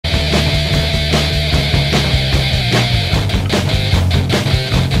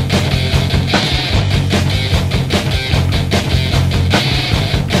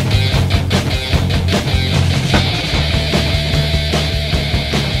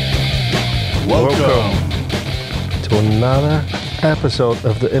Welcome to another episode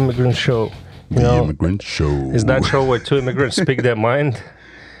of the Immigrant Show. Immigrant Show. Is that show where two immigrants speak their mind?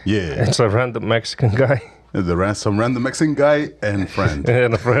 Yeah. It's a random Mexican guy. Some random Mexican guy and friend.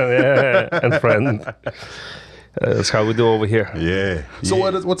 And a friend, yeah, and friend. That's how we do over here. Yeah. So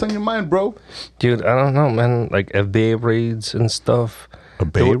what's on your mind, bro? Dude, I don't know, man. Like FBI raids and stuff. A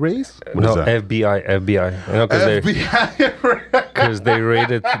Bay race? What No, is that? FBI. You know, because they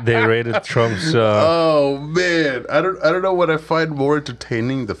raided Trump's. Oh man, I don't know what I find more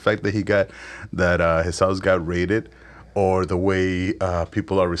entertaining: the fact that his house got raided, or the way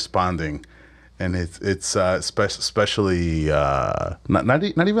people are responding, and it's especially not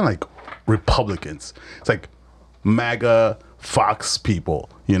even like Republicans. It's like MAGA Fox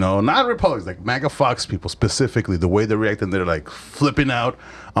people, not Republicans, like MAGA Fox people specifically. The way they react, and they're like flipping out.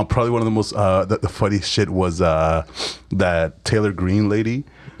 Probably one of the most the funny shit was that Taylor Greene lady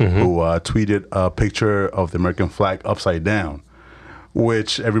who tweeted a picture of the American flag upside down,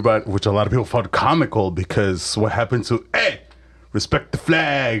 which a lot of people found comical, because what happened to respect the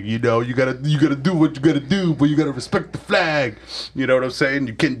flag, you gotta do what you gotta do, but you gotta respect the flag. You know what I'm saying?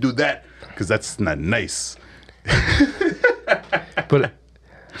 You can't do that because that's not nice. But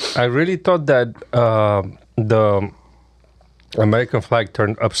I really thought that the American flag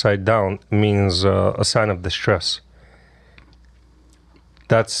turned upside down means a sign of distress.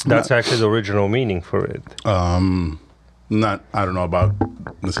 That's actually the original meaning for it. I don't know about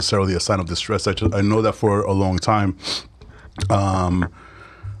necessarily a sign of distress. I know that for a long time,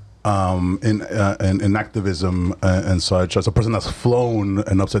 in activism and such, as a person that's flown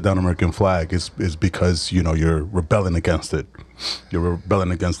an upside down American flag is because you're rebelling against it. You're rebelling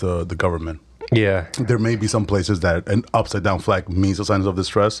against the government. Yeah, there may be some places that an upside down flag means a sign of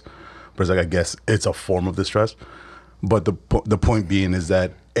distress, but it's like, I guess it's a form of distress. But the point being is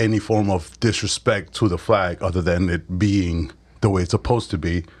that any form of disrespect to the flag, other than it being the way it's supposed to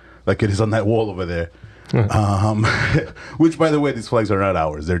be, like it is on that wall over there. Which, by the way, these flags are not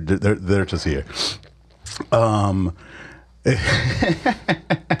ours. They're just here. It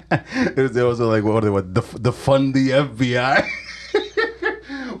was like, what defund the FBI.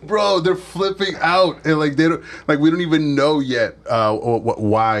 Bro, they're flipping out, and like we don't even know yet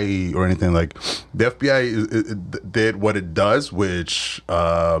why or anything. Like the FBI did what it does, which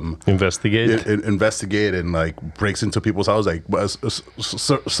investigate and like breaks into people's houses. Like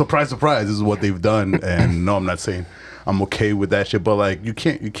surprise, this is what they've done. And no, I'm not saying I'm okay with that shit, but like you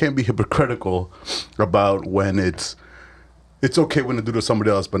can't be hypocritical about when it's okay when they do it to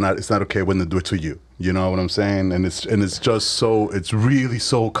somebody else, but it's not okay when they do it to you. You know what I'm saying? And it's just it's really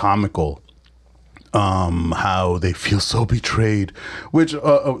so comical how they feel so betrayed. Which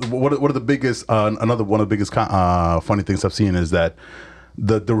one of the biggest another one of the biggest funny things I've seen is that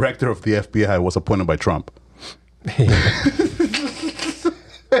the director of the FBI was appointed by Trump.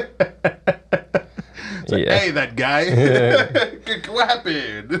 Like, hey, that guy. What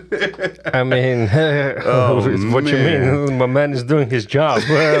happened? I mean, what you mean? My man is doing his job.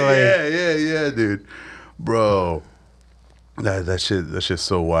 Yeah, dude. Bro, that shit's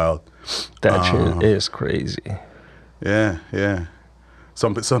so wild. That shit is crazy. Yeah.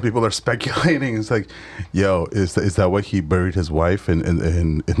 Some people are speculating. It's like, yo, is that why he buried his wife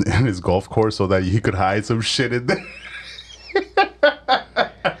in his golf course so that he could hide some shit in there?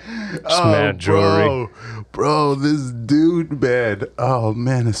 Mad jewelry. Bro, this dude, man. Oh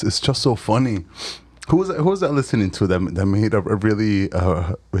man, it's just so funny. Who was that listening to that made a really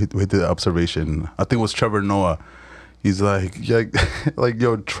did the observation? I think it was Trevor Noah. He's like,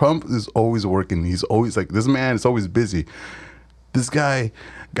 yo, Trump is always working. He's always like, this man is always busy. This guy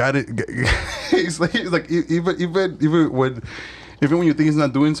got it. He's like even when you think he's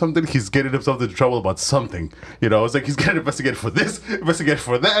not doing something, he's getting himself into trouble about something. It's like he's getting investigated for this, investigated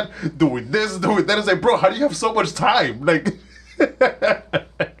for that, doing this, doing that. It's like, bro, how do you have so much time? Like,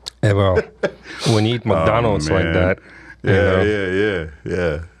 hey, well, when you eat McDonald's like that, yeah.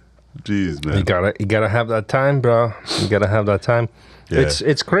 Jeez, man. You gotta have that time, bro. You gotta have that time. Yeah.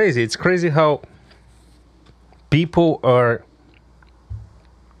 It's crazy. It's crazy how people are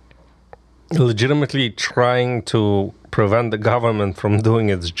legitimately trying to prevent the government from doing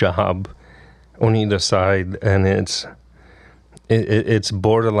its job on either side, and it's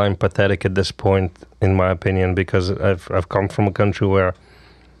borderline pathetic at this point, in my opinion, because I've come from a country where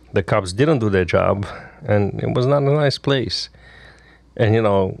the cops didn't do their job, and it was not a nice place. And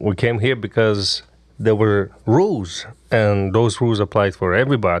we came here because there were rules, and those rules applied for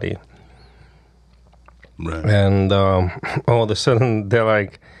everybody. Right. And all of a sudden they're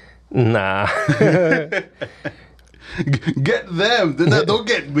like, nah. Get them. Don't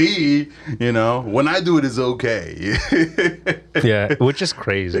get me. You know, when I do it, it's okay. Yeah, which is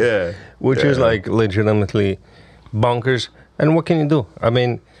crazy. Yeah. Which is like legitimately bonkers. And what can you do? I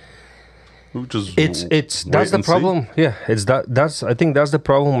mean, Just it's that's the problem. Yeah, that's I think that's the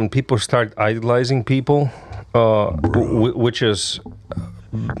problem when people start idolizing people, which is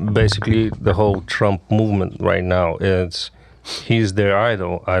basically the whole Trump movement right now. He's their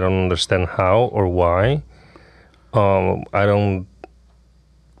idol. I don't understand how or why. I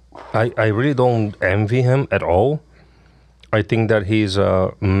really don't envy him at all. I think that he's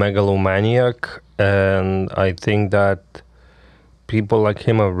a megalomaniac, and I think that people like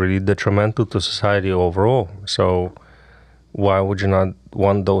him are really detrimental to society overall. So why would you not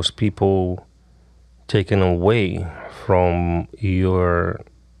want those people taken away from your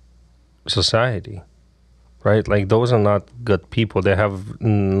society? Right? Like, those are not good people. They have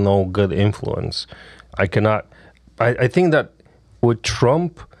no good influence. I think that with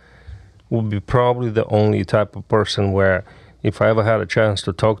Trump would be probably the only type of person where if I ever had a chance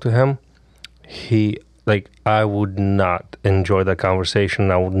to talk to him, I would not enjoy the conversation.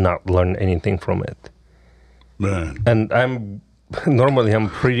 I would not learn anything from it. Man. And I'm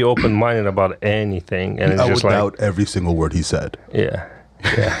pretty open-minded about anything. And it's I just would doubt every single word he said. Yeah.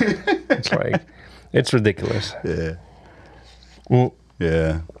 It's ridiculous. Yeah.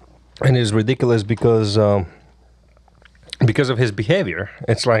 Yeah. And it's ridiculous because of his behavior.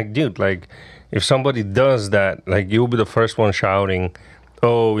 It's like, dude, like, if somebody does that, like, you'll be the first one shouting,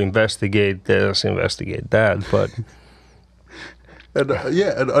 "Oh, investigate this, investigate that." But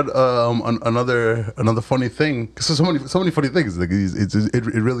another funny thing. So many funny things. Like, it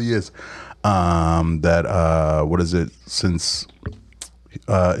really is. What is it? Since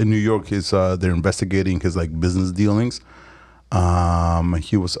in New York, they're investigating his like business dealings.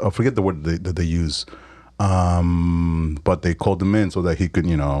 He was, I forget the word that they use, but they called him in so that he could,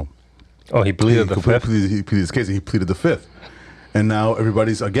 you know. Oh, he pleaded the fifth. He pleaded his case. And he pleaded the fifth, and now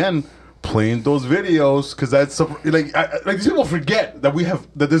everybody's again playing those videos because that's like these people forget that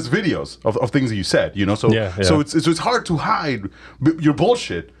there's videos of things that you said, you know. So so it's hard to hide your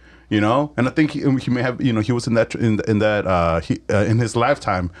bullshit. You know, and I think he may have, you know, he was in his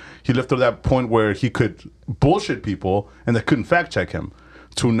lifetime, he lived to that point where he could bullshit people and they couldn't fact check him.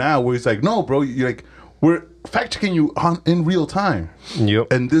 To now where he's like, no, bro, we're fact checking you in real time.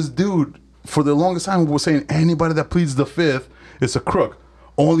 Yep. And this dude, for the longest time, was saying anybody that pleads the fifth is a crook.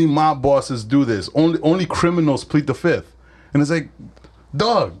 Only mob bosses do this. Only criminals plead the fifth. And it's like,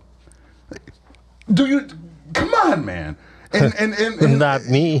 dog, come on, man. And not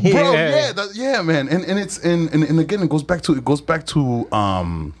me, bro. Yeah, man. And it's and again, it goes back to the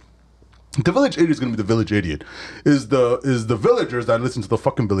village idiot is gonna be the village idiot. Is the villagers that listen to the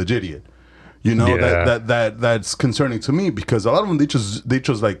fucking village idiot. You know, that's concerning to me because a lot of them they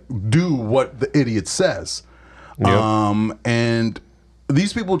just like do what the idiot says. Yep. And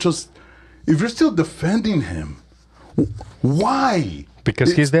these people just, if you're still defending him, why?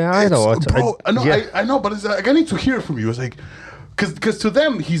 Because he's their idol. Bro, I know, but it's like, I need to hear it from you. It's like, because to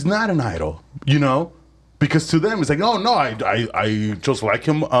them, he's not an idol, you know? Because to them, it's like, oh, no, I just like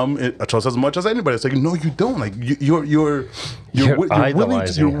him just as much as anybody. It's like, no, you don't. Like, you're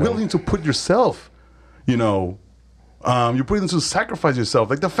willing to put yourself, you know, you're willing to sacrifice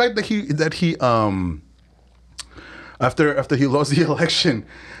yourself. Like, the fact that he after he lost the election,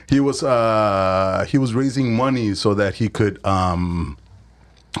 he was raising money so that he could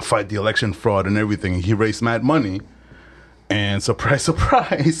fight the election fraud and everything. He raised mad money, and surprise,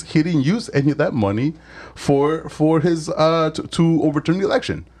 surprise, he didn't use any of that money for his to overturn the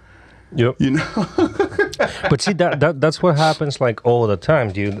election. Yep. You know. But see, that's what happens like all the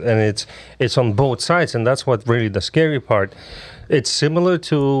time, dude, and it's on both sides, and that's what really the scary part. It's similar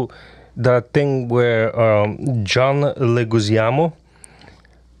to that thing where John Leguizamo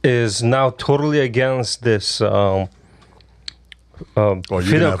is now totally against this. You're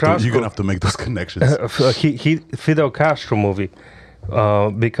gonna have to make those connections. Fidel Castro movie,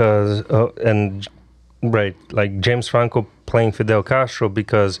 because like James Franco playing Fidel Castro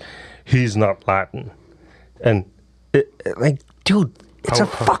because he's not Latin, and dude, it's a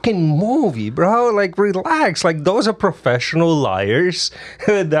fucking movie, bro. Like, relax. Like, those are professional liars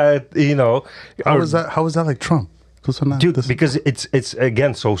that, you know. How is that like Trump? Dude, because it's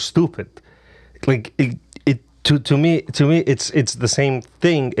again so stupid. Like to me it's the same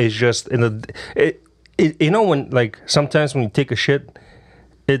thing. It's just you know, when like sometimes when you take a shit,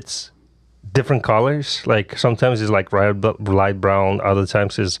 it's different colors. Like sometimes it's like light brown, other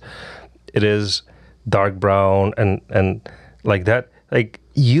times it is dark brown and like that. Like,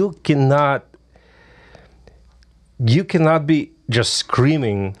 you cannot you cannot be just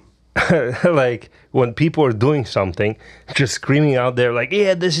screaming like when people are doing something, just screaming out there like,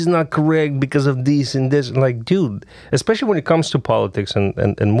 yeah, this is not correct because of this and this. Like, dude, especially when it comes to politics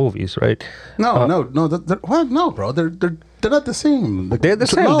and movies, right? No, what? No, bro, they're not the same. Like, They're the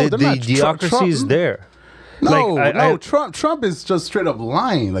same. No, the not. idiocracy is there. No, Trump is just straight up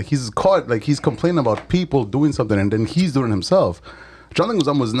lying. Like, he's caught, like, he's complaining about people doing something and then he's doing it himself. John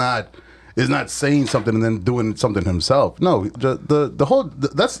Leguizamo is not saying something and then doing something himself. No, the whole,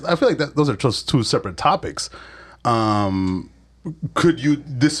 that's, I feel like those are just two separate topics. Could you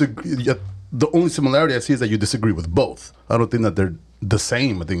disagree? The only similarity I see is that you disagree with both. I don't think that they're the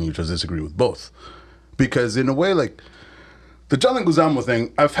same. I think you just disagree with both. Because in a way, like, the John Leguizamo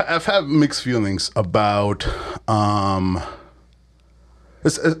thing, I've had mixed feelings about.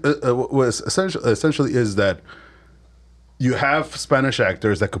 Essentially is that you have Spanish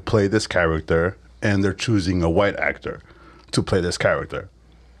actors that could play this character, and they're choosing a white actor to play this character.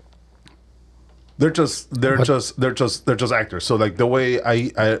 They're just actors. So like the way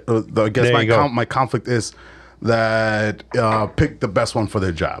I guess my conflict is that pick the best one for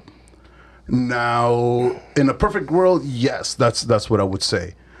their job. Now, in a perfect world, yes, that's what I would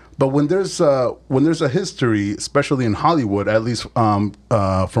say. But when there's a history, especially in Hollywood, at least from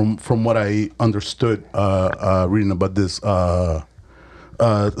what I understood reading about this,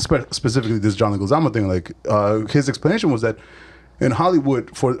 specifically this John Leguizamo thing, like his explanation was that in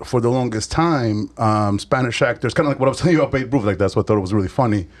Hollywood for the longest time, Spanish actors, kind of like what I was telling you about Babe Ruth, like that's what I thought it was really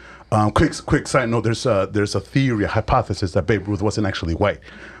funny. Quick side note: there's a theory, a hypothesis that Babe Ruth wasn't actually white,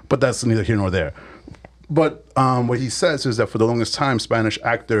 but that's neither here nor there. But what he says is that for the longest time, Spanish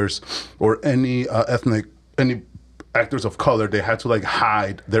actors or any actors of color, they had to like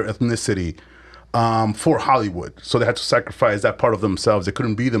hide their ethnicity for Hollywood. So they had to sacrifice that part of themselves. They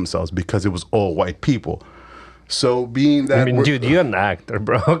couldn't be themselves because it was all white people. So being that, I mean, dude, you're an actor,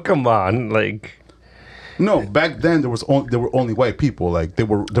 bro. Come on, like. No, back then there were only white people. Like they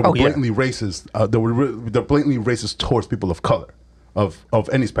were blatantly racist. They're blatantly racist towards people of color, of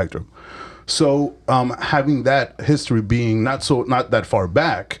any spectrum. So having that history being not that far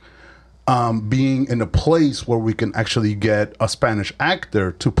back, being in a place where we can actually get a Spanish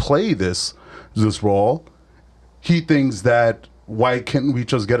actor to play this role, he thinks that why can't we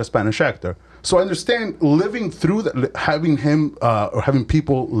just get a Spanish actor? So I understand living through that, having him or having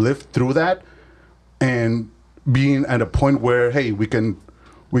people live through that, and being at a point where hey, we can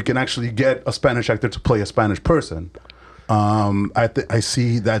actually get a Spanish actor to play a Spanish person. I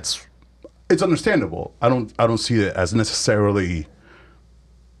see it's understandable. I don't see it as necessarily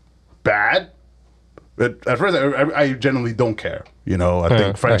bad. But at first, I generally don't care. You know, I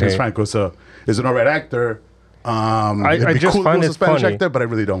think Franco is an alright actor. I just cool find it Spanish funny. Actor, but I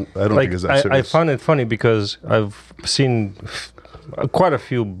really don't. I don't think it's that serious. I find it funny because I've seen quite a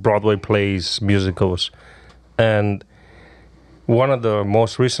few Broadway plays, musicals, and one of the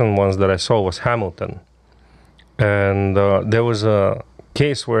most recent ones that I saw was Hamilton, and there was a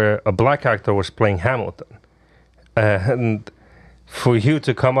case where a black actor was playing Hamilton, and for you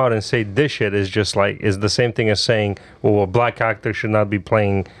to come out and say this shit is just like is the same thing as saying, well, a black actor should not be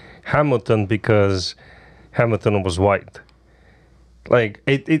playing Hamilton because Hamilton was white. Like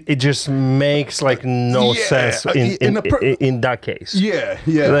it just makes like no sense in that case. Yeah.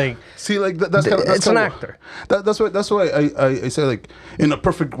 Like, see, like that's it's an actor. That's why I say, like, in a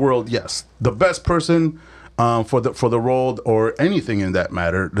perfect world, yes, the best person for the role or anything in that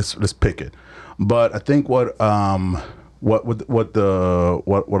matter, let's pick it. But I think what a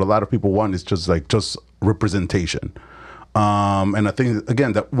lot of people want is just representation. And I think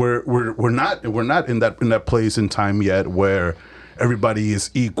again that we're not in that place in time yet where everybody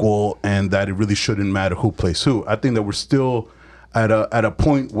is equal and that it really shouldn't matter who plays who. I think that we're still at a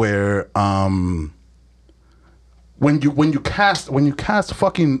point where when you cast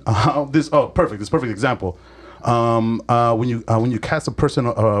fucking this perfect example. When you cast a person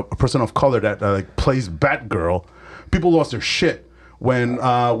of color that like plays Batgirl, people lost their shit. When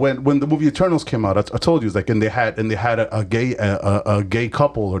the movie Eternals came out, I told you, it's like, and they had a gay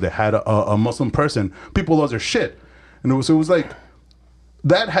couple, or they had a Muslim person, people lost their shit, and it was like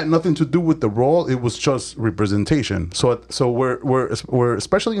that had nothing to do with the role. It was just representation. So we're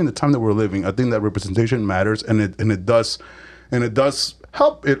especially in the time that we're living, I think that representation matters, and it does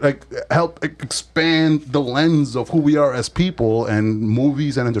help expand the lens of who we are as people, and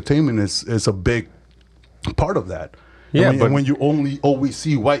movies and entertainment is a big part of that. Yeah, but when you always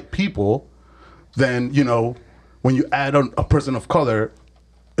see white people, then when you add on a person of color,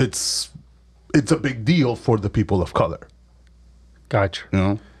 it's a big deal for the people of color. Gotcha. You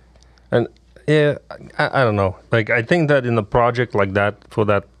know, and Yeah, I don't know. Like, I think that in a project like that, for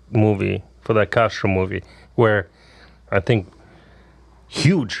that movie, for that Castro movie, where I think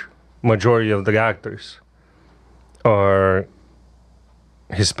huge majority of the actors are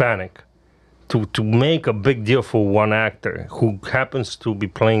Hispanic, to make a big deal for one actor who happens to be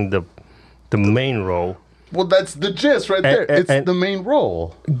playing the main role. Well, that's the gist right there. It's the main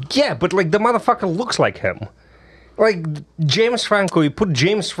role. Yeah, but like the motherfucker looks like him. Like James Franco, you put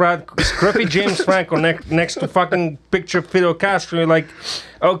scruffy James Franco next to fucking picture Fidel Castro. You're like,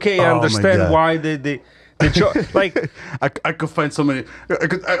 okay, I understand why they like. I could find so many.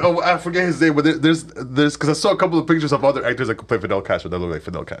 I forget his name, but there's because I saw a couple of pictures of other actors that could play Fidel Castro that look like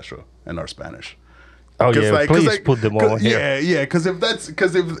Fidel Castro and are Spanish. Oh yeah, like, please put them all here. Yeah, because if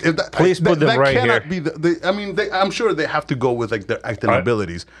that please put them right here. That cannot be I mean, I'm sure they have to go with like their acting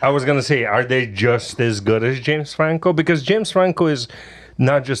abilities. I was gonna say, are they just as good as James Franco? Because James Franco is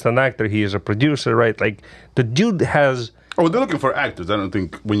not just an actor; he is a producer, right? Like the dude has. Oh, they're looking for actors. I don't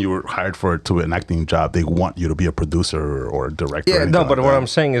think when you were hired to an acting job, they want you to be a producer or a director. Yeah, no, but what I'm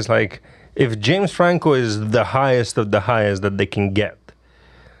saying is like, if James Franco is the highest of the highest that they can get.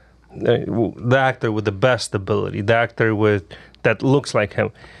 The actor with the best ability, the actor that looks like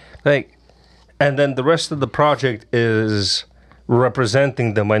him, like, and then the rest of the project is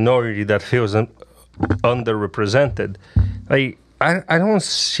representing the minority that feels underrepresented. Like, I don't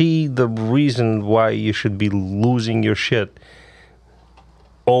see the reason why you should be losing your shit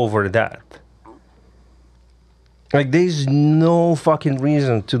over that. Like, there's no fucking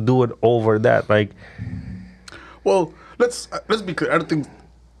reason to do it over that. Like, well, let's be clear. I don't think.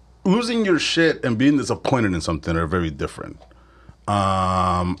 Losing your shit and being disappointed in something are very different.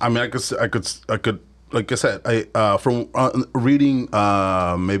 I mean, I could, like I said, from reading,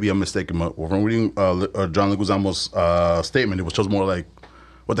 maybe I'm mistaken, but from reading John Leguizamo's statement, it was just more like,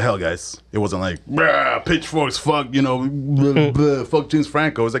 what the hell, guys? It wasn't like, pitchforks, fuck, fuck James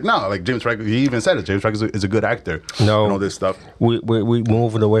Franco. It's like, no, like James Franco, he even said it. James Franco is a good actor. No. And all this stuff. We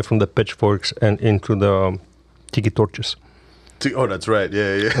moved away from the pitchforks and into the tiki torches. Oh, that's right.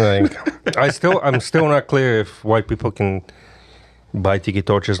 Yeah. Like, I'm still not clear if white people can buy tiki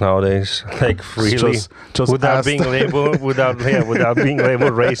torches nowadays, like freely, just without being labeled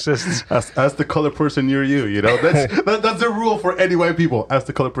racists. Ask the colored person near you. You know, that's the rule for any white people. Ask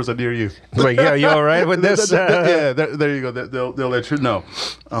the colored person near you. Like, yeah, you all right with this? Yeah, there you go. They'll let you know.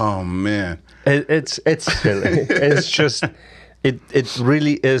 Oh man, it's silly. It's just it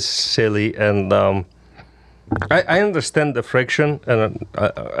really is silly, and I understand the friction, and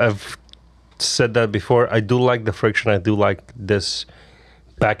I've said that before. I do like the friction. I do like this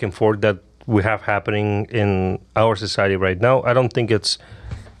back and forth that we have happening in our society right now. I don't think it's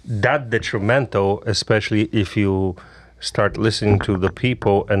that detrimental, especially if you start listening to the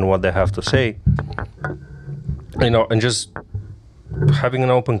people and what they have to say, and just having an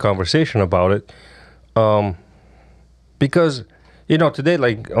open conversation about it. Because today,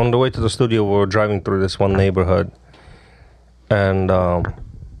 like, on the way to the studio, we were driving through this one neighborhood, and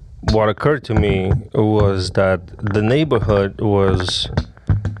what occurred to me was that the neighborhood was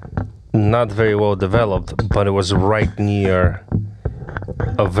not very well developed, but it was right near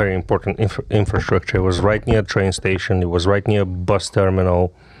a very important infrastructure. It was right near a train station. It was right near a bus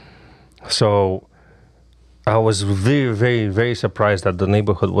terminal. So I was very, very, very surprised that the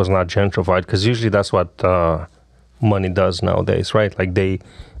neighborhood was not gentrified, because usually that's what money does nowadays, right? Like they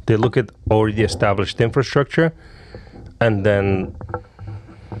look at already established infrastructure, and then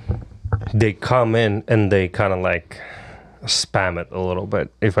they come in and they kind of like spam it a little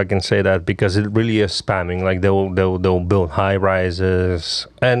bit, if I can say that, because it really is spamming. Like they'll build high rises,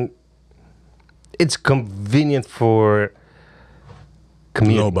 and it's convenient for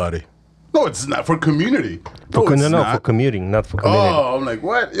commuting. Nobody. No, it's not for community. For commuting, not for commuting. Oh, I'm like,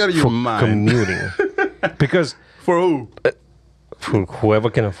 what? Out of your mind. Commuting, because. For who? For whoever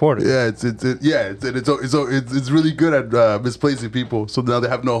can afford it. Yeah, it's really good at misplacing people. So now they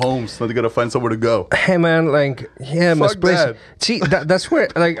have no homes. Now they gotta find somewhere to go. Hey man, like, yeah, misplacing. See, that's where,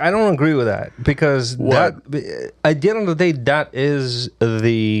 like, I don't agree with that, because that at the end of the day, that is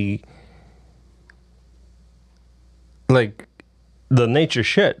the nature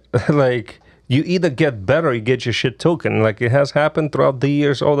shit. Like, you either get better or you get your shit taken. Like, it has happened throughout the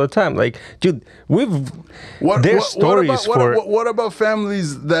years all the time. Like, dude, there's stories what about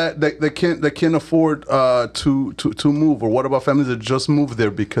families that can't afford to move, or what about families that just move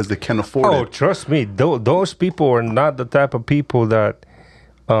there because they can't afford it? Oh, trust me, those people are not the type of people that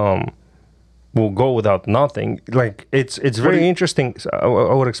will go without nothing. Like, it's very interesting. I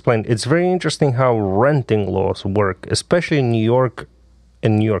would explain. It's very interesting how renting laws work, especially in New York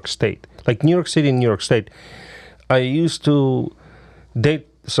in New York State. Like New York City and New York State. I used to date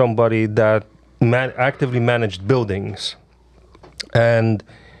somebody that actively managed buildings and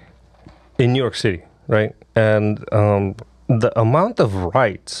in New York City, right? And the amount of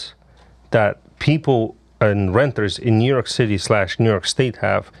rights that people and renters in New York City / New York State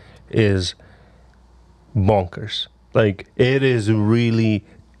have is bonkers. Like, it is really,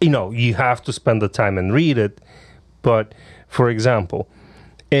 you have to spend the time and read it. But, for example,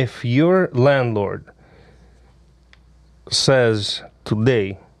 if your landlord says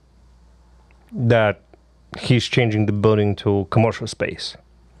today that he's changing the building to commercial space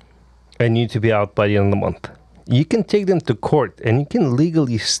and you need to be out by the end of the month, you can take them to court and you can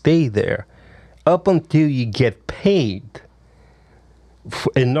legally stay there up until you get paid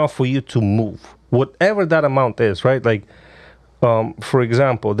enough for you to move, whatever that amount is, right? Like, for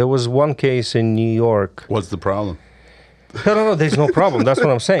example, there was one case in New York. What's the problem? No, there's no problem. That's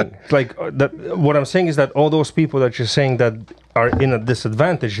what I'm saying. Like, what I'm saying is that all those people that you're saying that are in a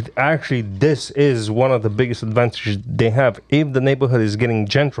disadvantage, actually, this is one of the biggest advantages they have. If the neighborhood is getting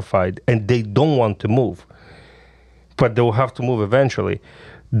gentrified and they don't want to move, but they will have to move eventually,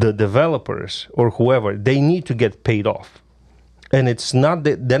 the developers or whoever, they need to get paid off. And it's not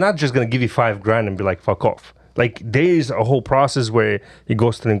that they're not just going to give you $5,000 and be like, fuck off. Like, there's a whole process where it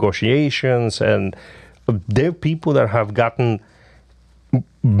goes to negotiations, and there are people that have gotten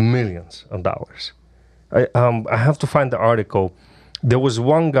millions of dollars. I have to find the article. There was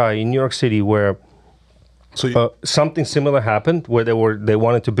one guy in New York City where something similar happened, where they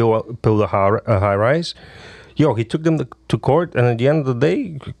wanted to build a high rise. He took them to court, and at the end of the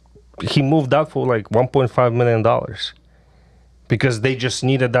day, he moved out for like $1.5 million. Because they just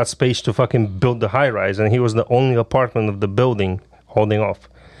needed that space to fucking build the high rise, and he was the only apartment of the building holding off.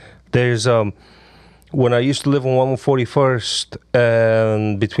 There's when I used to live on 141st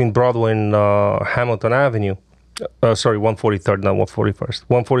and between Broadway and Hamilton Avenue, 143rd, not 141st,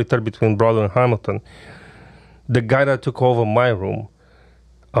 143rd between Broadway and Hamilton. The guy that took over my room,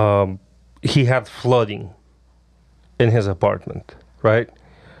 he had flooding in his apartment, right?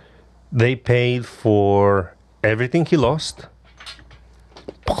 They paid for everything he lost,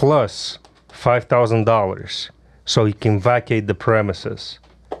 plus $5,000 so he can vacate the premises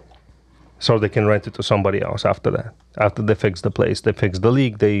so they can rent it to somebody else after that. After they fix the place, they fix the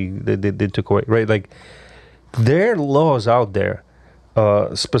leak, they took away, right? Like, there are laws out there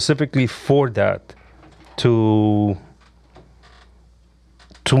specifically for that to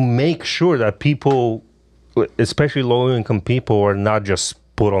make sure that people, especially low-income people, are not just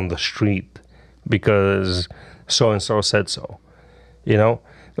put on the street because so-and-so said so,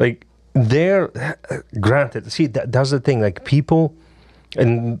 Like, they're, granted, see, that's the thing, like, people,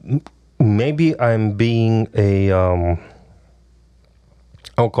 and maybe I'm being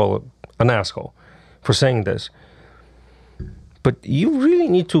I'll call it an asshole for saying this, but you really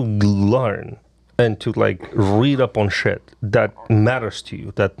need to learn and to, like, read up on shit that matters to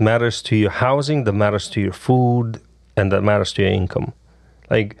you, that matters to your housing, that matters to your food, and that matters to your income.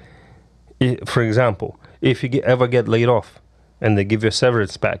 Like, for example, if you ever get laid off and they give you a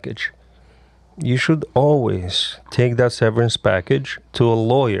severance package, you should always take that severance package to a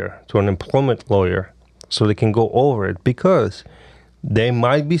lawyer, to an employment lawyer, so they can go over it, because there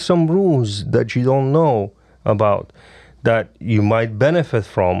might be some rules that you don't know about that you might benefit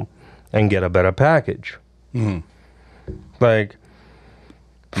from and get a better package. Mm-hmm. Like,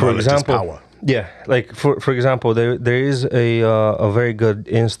 for example, like for example, there is a very good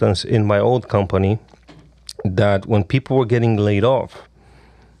instance in my old company that when people were getting laid off,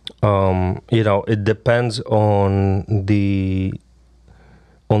 it depends on the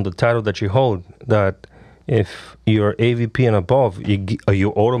title that you hold. That if you're AVP and above,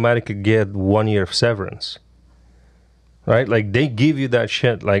 you automatically get 1 year of severance, right? Like, they give you that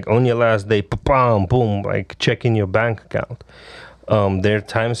shit like on your last day, boom, like check in your bank account. There are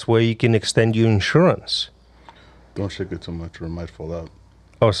times where you can extend your insurance. Don't shake it too much or it might fall out.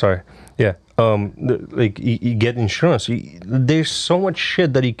 Oh, sorry. Yeah. Like, you get insurance. There's so much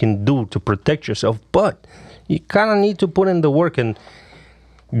shit that you can do to protect yourself, but you kind of need to put in the work and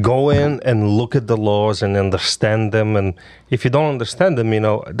go in and look at the laws and understand them. And if you don't understand them,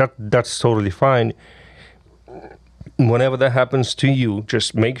 that's totally fine. Whenever that happens to you,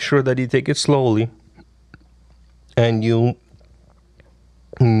 just make sure that you take it slowly and you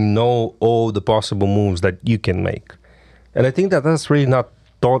know all the possible moves that you can make. And I think that that's really not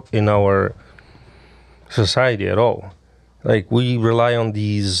taught in our society at all. Like, we rely on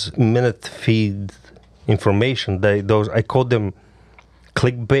these minute feed information. I call them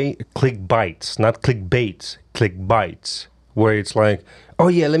clickbites, not clickbaits, clickbites. where it's like, oh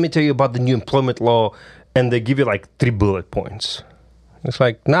yeah, let me tell you about the new employment law, and they give you like 3 bullet points. It's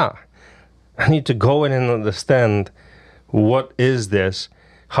like, nah, I need to go in and understand what is this,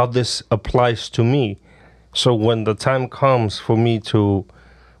 how this applies to me. So when the time comes for me to,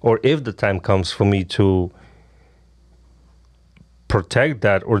 or if the time comes for me to protect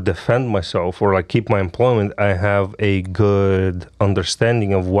that or defend myself or like keep my employment, I have a good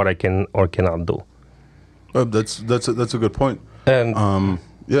understanding of what I can or cannot do. That's a good point. And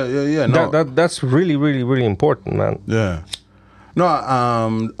yeah. No, that's really, really, really important, man. yeah.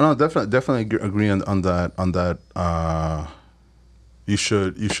 No, definitely agree on that. You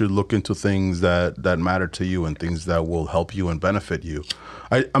should look into things that matter to you and things that will help you and benefit you.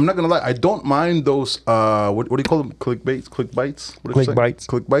 I'm not gonna lie, I don't mind those what do you call them? Clickbites?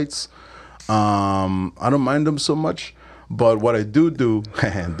 Clickbites. I don't mind them so much, but what I do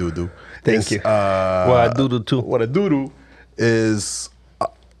Thank you. Well, I do too. What I do is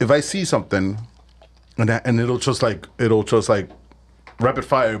if I see something and it'll just like rapid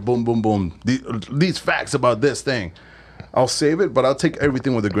fire, boom, boom, boom. These facts about this thing, I'll save it, but I'll take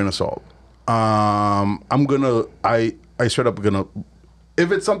everything with a grain of salt. I straight up gonna,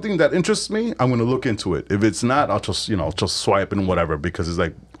 if it's something that interests me, I'm gonna look into it. If it's not, I'll just swipe and whatever, because it's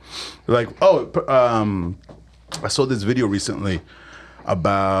like I saw this video recently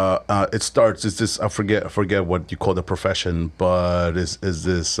about it's this I forget what you call the profession, but is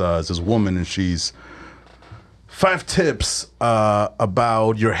this woman, and she's 5 tips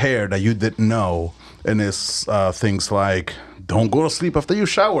about your hair that you didn't know, and it's things like don't go to sleep after you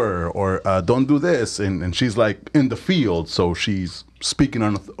shower, or don't do this, and she's like in the field, so she's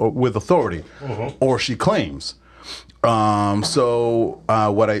speaking with authority, or she claims. So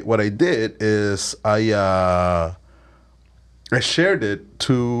what I did is I shared it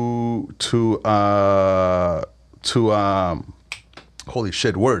to holy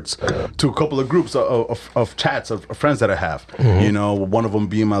shit, words, to a couple of groups of chats of friends that I have. You know, one of them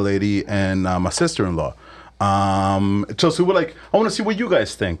being my lady and my sister-in-law. So we're like, I want to see what you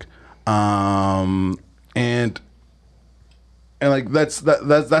guys think. And like that's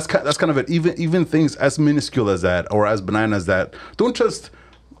kind of it. Even things as minuscule as that, or as benign as that, don't just,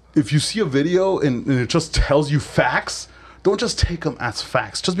 if you see a video and it just tells you facts, don't just take them as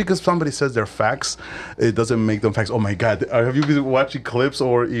facts. Just because somebody says they're facts, it doesn't make them facts. Oh my God, have you been watching clips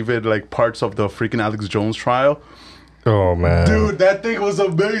or even like parts of the freaking Alex Jones trial? Oh man, dude, that thing was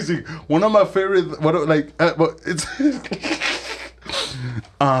amazing. One of my favorite. It's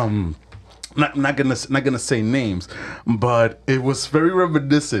not gonna say names, but it was very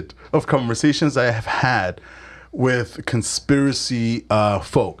reminiscent of conversations I have had with conspiracy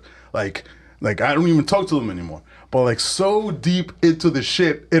folk. Like I don't even talk to them anymore. But like so deep into the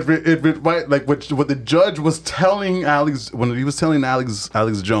shit, right, like what the judge was telling Alex, when he was telling Alex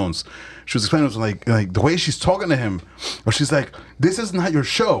Jones, she was explaining, like the way she's talking to him, or she's like, "This is not your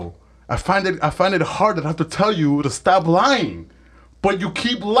show. I find it hard that I have to tell you to stop lying, but you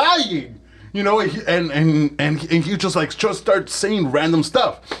keep lying." You know, and he just starts saying random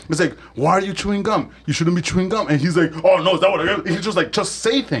stuff. It's like, "Why are you chewing gum? You shouldn't be chewing gum." And he's like, "Oh no, is that what I got?" He's just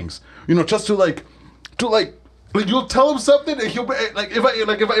say things, you know, just to like. Like you'll tell him something, and he'll be like, if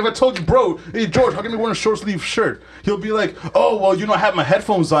I told you, bro, hey George, how come you wearing a short sleeve shirt? He'll be like, oh well, you know, I had my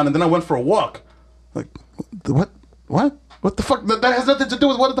headphones on, and then I went for a walk. Like, what the fuck? That has nothing to do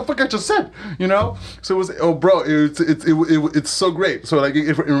with what the fuck I just said, you know? So it was, oh bro, it's so great. So like,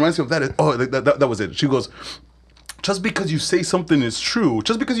 it reminds me of that. That was it. She goes, just because you say something is true,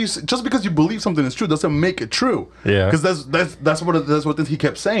 just because you believe something is true, doesn't make it true. Yeah, because that's what he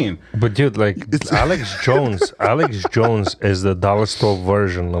kept saying. But dude, like Alex Jones is the dollar store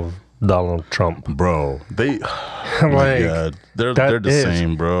version of Donald Trump, bro. They like they're the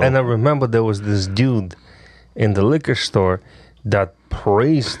same, bro. And I remember there was this dude in the liquor store that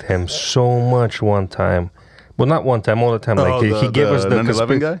praised him so much one time. Well, not one time, all the time. Like he gave us the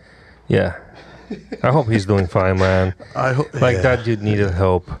 9/11 guy. Yeah. I hope he's doing fine, man. I hope. That dude needed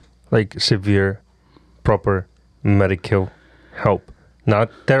help, like severe, proper medical help,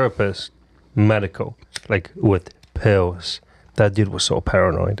 not therapist, medical, like with pills. That dude was so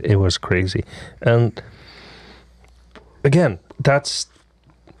paranoid. It was crazy. And again, that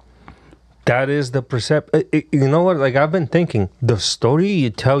is the perception. You know what? Like I've been thinking, the story you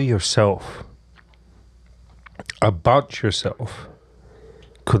tell yourself about yourself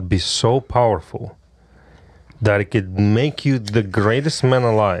could be so powerful that it could make you the greatest man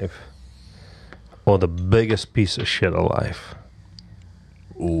alive or the biggest piece of shit alive.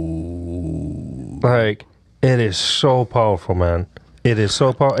 Ooh. Like, it is so powerful, man. It is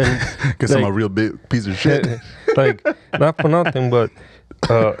so powerful. Because I'm a real big piece of shit. Like, not for nothing, but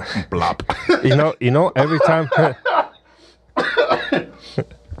Blop. Every time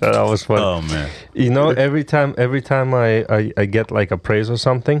that was funny. Oh man. Every time I get like a praise or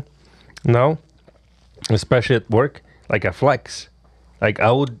something, especially at work, like I flex. Like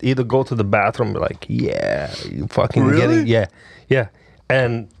I would either go to the bathroom and be like, yeah, you fucking Really? yeah.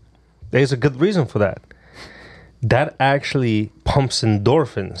 And there's a good reason for that. That actually pumps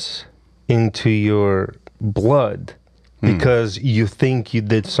endorphins into your blood because you think you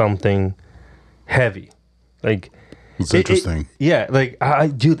did something heavy. Like, it's interesting. Like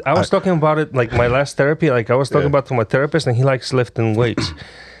I was talking about it like my last therapy. Like I was talking about to my therapist, and he likes lifting weights,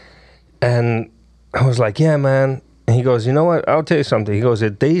 and I was like, yeah, man. And he goes, you know what? I'll tell you something. He goes,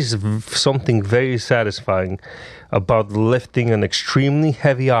 there's something very satisfying about lifting an extremely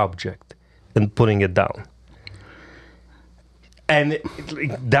heavy object and putting it down. And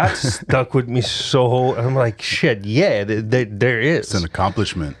that stuck with me so. I'm like, shit, yeah, there is. It's an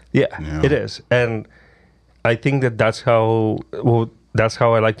accomplishment. Yeah, it is. And I think that's how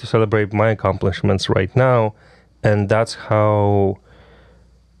I like to celebrate my accomplishments right now. And that's how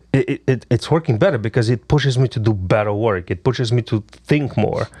it's working better, because it pushes me to do better work. It pushes me to think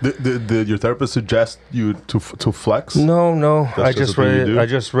more. Did your therapist suggest you to flex? No. I just read it. do? I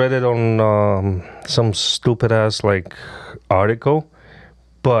just read it on some stupid ass like article,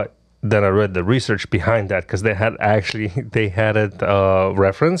 but then I read the research behind that, because they had it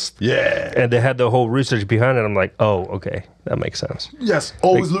referenced. Yeah. And they had the whole research behind it. I'm like, oh, okay, that makes sense. Yes,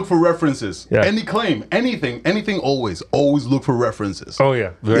 always look for references. Yeah. Any claim, anything, always look for references. Oh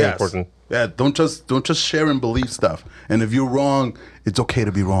yeah, very important. Yeah, don't just share and believe stuff. And if you're wrong, it's okay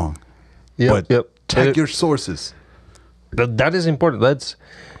to be wrong. Yep. Check your sources. That is important.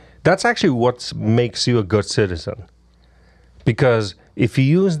 That's actually what makes you a good citizen. Because if you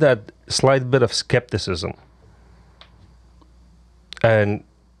use that slight bit of skepticism and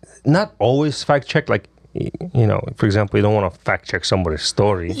not always fact check, like, for example, you don't want to fact check somebody's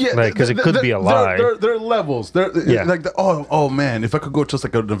story, because it could be a lie. There are levels. Oh man, if I could go just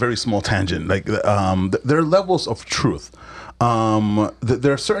like a very small tangent, like there are levels of truth.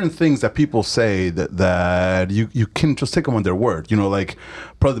 There are certain things that people say that you can just take them on their word. Like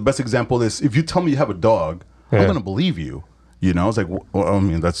probably the best example is, if you tell me you have a dog, I'm gonna believe you. It's like, well, I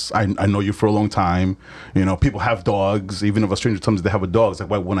mean, I know you for a long time. People have dogs. Even if a stranger tells me they have a dog, it's like,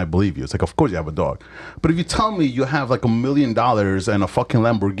 why wouldn't I believe you? It's like, of course you have a dog. But if you tell me you have like $1 million and a fucking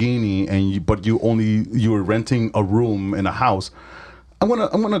Lamborghini, but you were renting a room in a house, I'm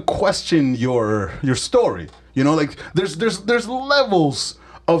gonna question your story. Like there's levels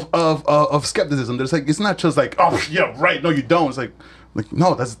of skepticism. There's like, it's not just like, oh yeah, right, no you don't. It's like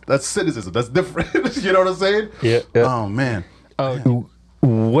no, that's cynicism. That's different. You know what I'm saying? Yeah. Oh man.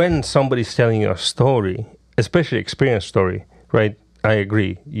 When somebody's telling you a story, especially experience story, right? I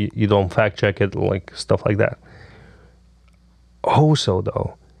agree. You don't fact check it, like stuff like that. Also,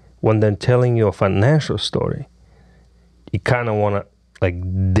 though, when they're telling you a financial story, you kind of want to like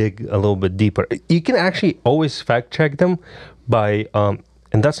dig a little bit deeper. You can actually always fact check them by, and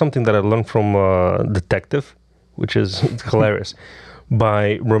that's something that I learned from Detective, which is hilarious.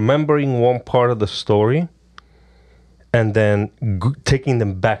 By remembering one part of the story and then taking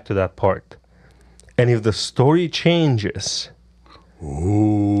them back to that part. And if the story changes...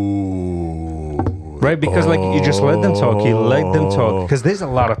 Ooh. Right? Because like you just let them talk. You let them talk. Because there's a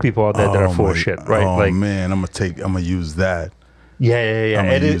lot of people out there that are full of shit, right? Oh like, man, I'm gonna use that. Yeah. I'm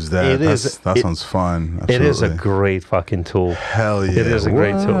gonna use that. That sounds fun. Absolutely. It is a great fucking tool. Hell yeah. It is a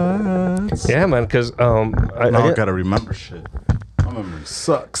great tool. Yeah, man, because I gotta remember shit. My memory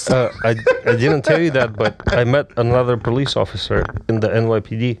sucks. I didn't tell you that, but I met another police officer in the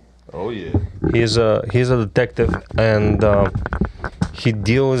NYPD. Oh yeah. He's a detective, and he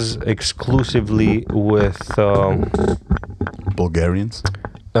deals exclusively with Bulgarians.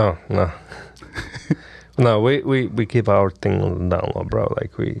 Oh no. No, we keep our thing on the down low, bro.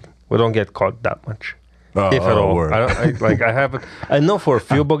 Like we don't get caught that much, if at all. Word. I haven't. I know for a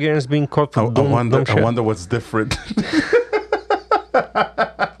few Bulgarians being caught for dumb shit. I wonder what's different.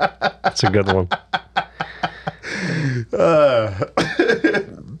 That's a good one.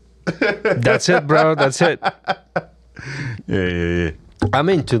 That's it, bro. That's it. Yeah. I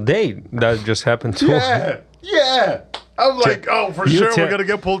mean, today that just happened too. Yeah. I'm like, oh, for sure we're gonna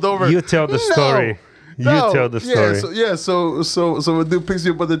get pulled over. You tell the story. No. You tell the story. So a dude picks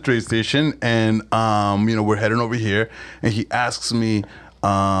me up at the train station, and we're heading over here, and he asks me,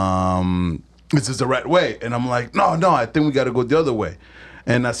 is this the right way? And I'm like, no, I think we got to go the other way.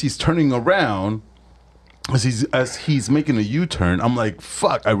 And as he's turning around, as he's making a U-turn, I'm like,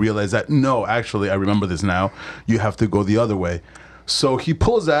 fuck, I realize that, no, actually, I remember this now. You have to go the other way. So he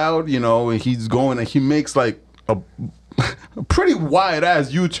pulls out, you know, and he's going, and he makes like a pretty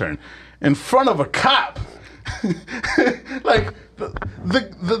wide-ass U-turn in front of a cop. Like, the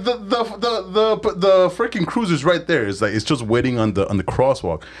freaking cruiser's right there. It's like, it's just waiting on the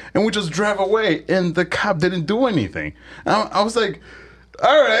crosswalk. And we just drive away, and the cop didn't do anything. I was like,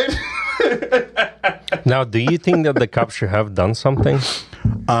 all right. Now, do you think that the cops should have done something?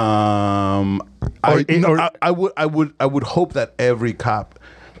 I would hope that every cop,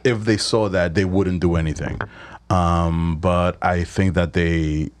 if they saw that, they wouldn't do anything. But I think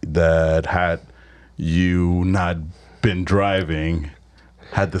that had you not been driving,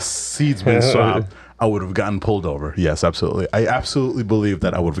 had the seats been swapped, I would have gotten pulled over. Yes, absolutely. I absolutely believe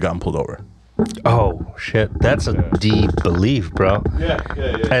that I would have gotten pulled over. Oh shit, that's a deep belief, bro. Yeah.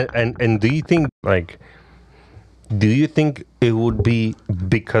 And do you think it would be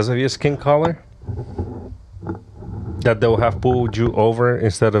because of your skin color that they'll have pulled you over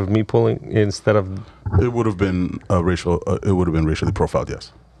instead of me pulling? It would have been racially profiled.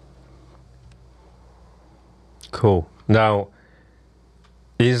 Yes. Cool. Now,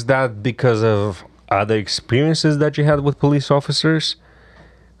 is that because of other experiences that you had with police officers,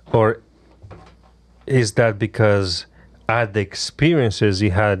 or is that because other experiences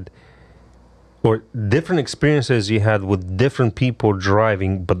you had, or different experiences you had with different people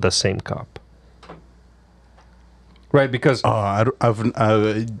driving, but the same cop? Right, because I don't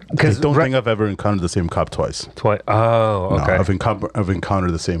think I've ever encountered the same cop twice. Oh, okay. No, I've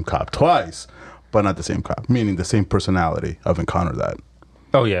encountered the same cop twice, but not the same cop. Meaning the same personality. I've encountered that.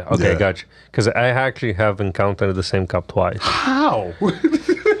 Oh yeah, okay, gotcha. Because I actually have encountered the same cop twice. How?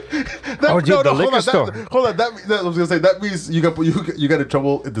 The liquor store. Hold on. That I was gonna say that means you got in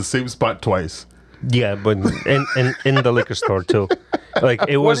trouble at the same spot twice. Yeah, but in the liquor store too. Like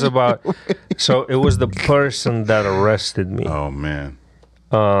it was it was the person that arrested me. Oh man.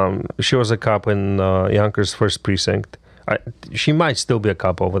 She was a cop in Yonkers First Precinct. She might still be a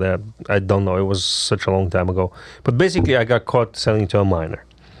cop over there. I don't know. It was such a long time ago. But basically, I got caught selling to a minor,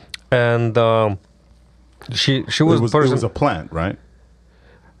 and she was the person. It was a plant, right?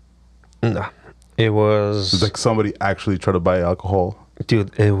 No, it was like somebody actually tried to buy alcohol.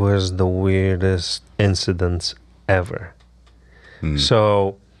 Dude, it was the weirdest incidents ever.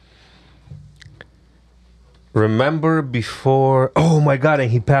 So, remember before? Oh my God! And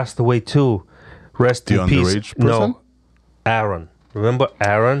he passed away too. Rest in peace. The underage person? No, Aaron. Remember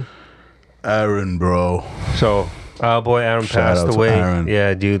Aaron? Aaron, bro. So, our boy Aaron passed away. Aaron.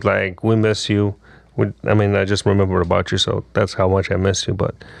 Yeah, dude. Like we miss you. I just remember about you, so that's how much I miss you.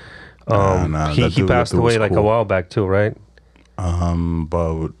 But he passed away like a while back too, right?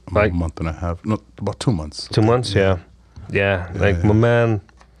 About a month and a half. No, about 2 months. 2 months, yeah. Like my man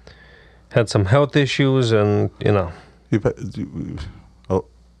had some health issues, and you know. We don't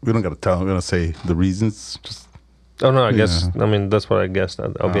got to tell him. We're gonna say the reasons. Just. Oh no, I guess. I mean, that's what I guessed.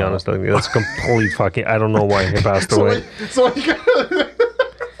 I'll be honest. Like, that's complete fucking. I don't know why he passed away.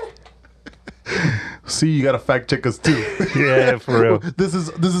 See, you gotta fact check us too. Yeah, for real. This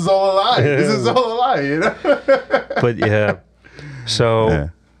is all a lie. This is all a lie, you know. But yeah, so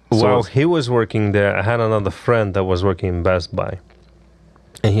while he was working there, I had another friend that was working in Best Buy,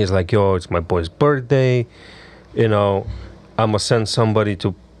 and he's like, "Yo, it's my boy's birthday. You know, I'm gonna send somebody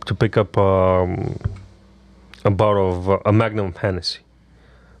to pick up a bottle of a Magnum of Hennessy.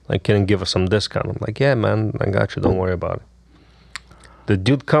 Like, can you give us some discount?" I'm like, "Yeah, man, I got you. Don't worry about it." The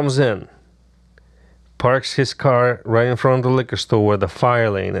dude comes in, parks his car right in front of the liquor store where the fire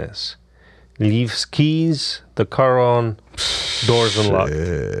lane is, leaves keys, the car on, doors unlocked.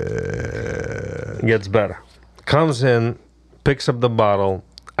 Gets better. Comes in, picks up the bottle.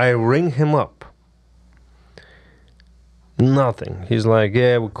 I ring him up. Nothing. He's like,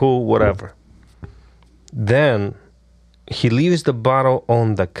 "Yeah, we're cool, whatever." Then he leaves the bottle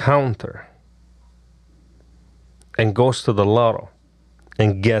on the counter and goes to the lotto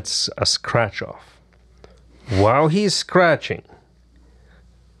and gets a scratch off. While he's scratching,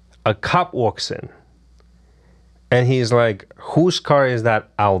 a cop walks in and he's like, "Whose car is that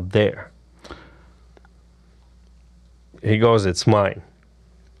out there?" He goes, "It's mine."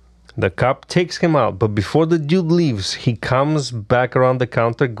 The cop takes him out, but before the dude leaves, he comes back around the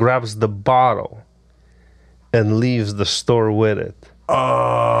counter, grabs the bottle, and leaves the store with it.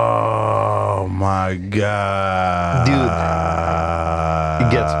 Oh my God. Dude,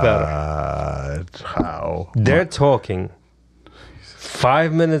 it gets better. How? They're talking.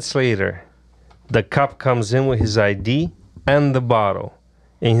 5 minutes later, the cop comes in with his ID and the bottle.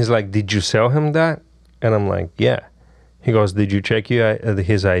 And he's like, "Did you sell him that?" And I'm like, yeah. He goes, did you check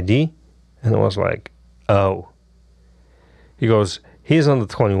his ID? And I was like, oh. He goes, he's under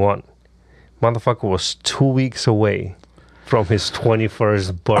 21. Motherfucker was 2 weeks away from his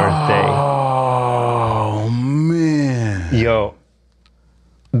 21st birthday. Oh, man. Yo,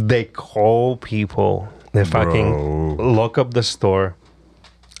 they call people. They fucking lock up the store.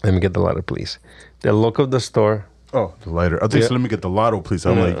 Let me get the lighter, please. They lock up the store. Oh, the lighter. I think so. Let me get the lotto, please.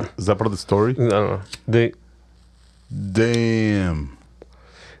 I'm like, is that part of the story? No. Damn.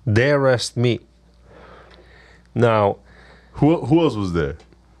 They arrest me. Now, who else was there?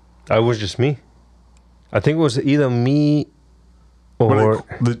 I was just me. I think it was either me or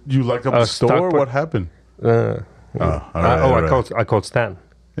you locked up the store. What happened? I called Stan.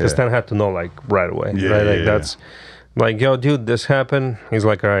 Because Stan had to know like right away. Yeah, right? Like yeah, that's like, yo, dude, this happened. He's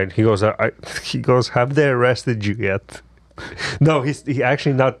like, all right. He goes, he goes, have they arrested you yet? No, he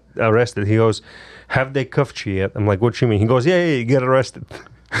actually not arrested. He goes, have they cuffed you yet? I'm like, what you mean? He goes, yeah, you get arrested.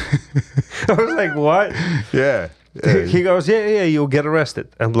 I was like, what? Yeah. He goes, yeah, you'll get arrested.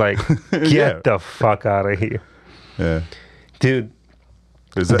 I'm like, get the fuck out of here. Yeah. Dude.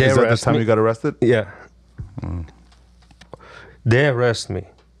 Is that the time you got arrested? Yeah. They arrest me.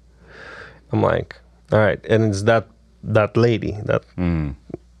 I'm like, all right. And it's that lady, that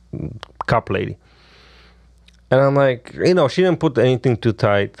cop lady. And I'm like, she didn't put anything too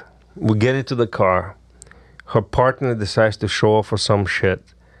tight. We get into the car. Her partner decides to show off for some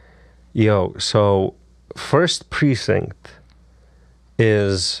shit. Yo, so first precinct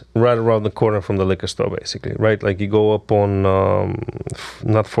is right around the corner from the liquor store, basically, right? Like you go up on,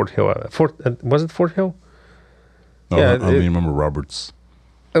 not Fort Hill. Was it Fort Hill? No, yeah, I don't even remember Roberts.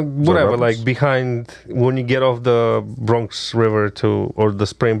 Whatever, like behind, when you get off the Bronx River or the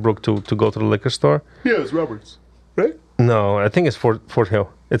Springbrook to go to the liquor store. Yeah, it's Roberts, right? No, I think it's Fort Hill.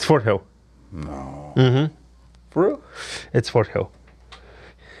 It's Fort Hill. No. Mm-hmm. For real? It's Fort Hill.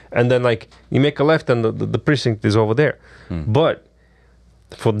 And then, like, you make a left and the precinct is over there. But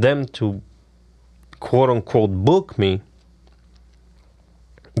for them to, quote-unquote, book me,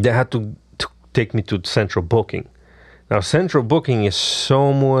 they had to take me to central booking. Now, central booking is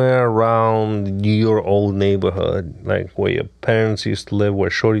somewhere around your old neighborhood, like where your parents used to live, where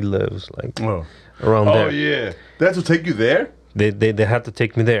Shorty lives, like around there. Oh, yeah. They had to take you there? They had to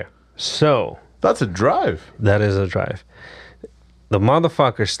take me there. So... That's a drive. That is a drive. The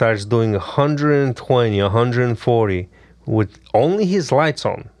motherfucker starts doing 120, 140 with only his lights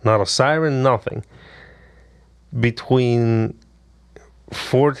on, not a siren, nothing, between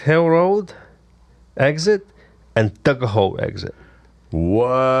Fort Hill Road exit and Tuckahoe exit.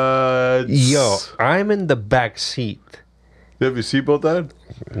 What? Yo, I'm in the back seat. You have your seatbelt on?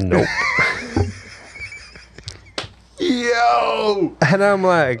 Nope. Yo! And I'm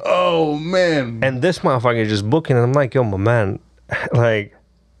like... Oh, man. And this motherfucker just booking, and I'm like, yo, my man, like,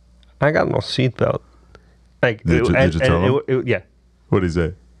 I got no seatbelt. Like, did you tell him? Yeah. What did he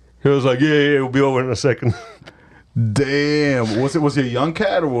say? He was like, yeah, it'll be over in a second. Damn. Was he a young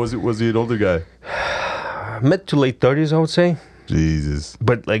cat or was he an older guy? Mid to late 30s, I would say. Jesus.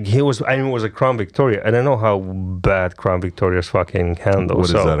 But like it was a Crown Victoria, and I know how bad Crown Victoria's fucking handle. What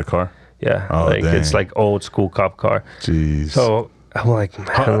is that, a car? Yeah, oh, like dang. It's like old school cop car. Jeez. So I'm like,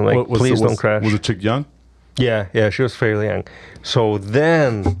 man, please don't crash. Was the chick young? Yeah, she was fairly young. So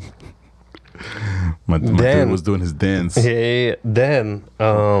then, my dude was doing his dance. Yeah. Then,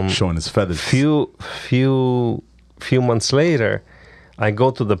 showing his feathers. Few months later, I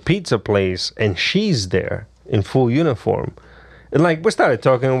go to the pizza place, and she's there in full uniform. And like we started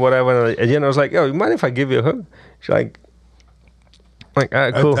talking, whatever. And then I was like, "Yo, you mind if I give you a hug?" She's like, all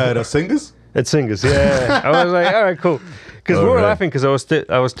right, cool. At Singers? At Singers, yeah. I was like, all right, cool. Because we were laughing because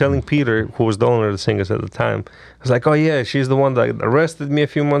I was telling Peter, who was the owner of the Singers at the time, I was like, oh yeah, she's the one that arrested me a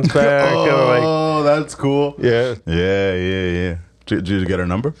few months back. Oh, that's cool. Yeah. Yeah. Did you get her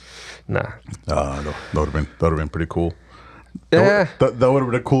number? Nah. Oh, no, that would have been pretty cool. Yeah. That would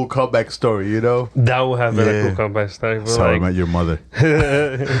have been a cool comeback story, you know? That would have been a cool comeback story. That's how I met your mother.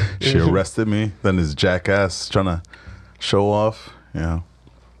 She arrested me, then this jackass trying to show off. Yeah.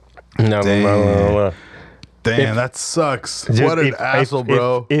 No. Damn, that sucks. What an asshole,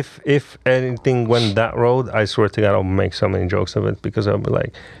 bro. If anything went that road, I swear to God, I'll make so many jokes of it because I'll be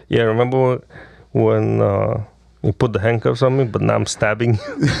like, yeah, remember when you put the handcuffs on me, but now I'm stabbing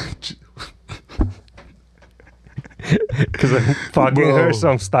because I'm fucking her,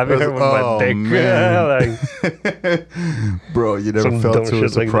 so I'm stabbing her with my dick. Man. Bro, you never felt to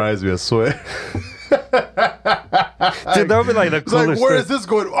surprise me, I swear. Dude, that would be like the coolest. Like, where is this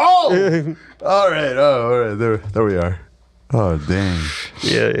going? Oh, all right. There we are. Oh, dang.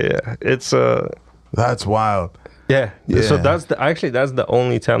 Yeah. It's That's wild. Yeah. Yeah. So that's the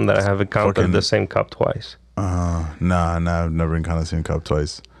only time that I have encountered the same cop twice. Nah, I've never encountered the same cop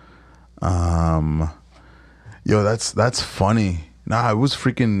twice. Yo, that's funny. Nah, it was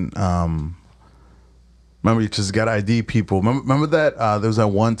freaking. Remember, you just got ID people. Remember that there was that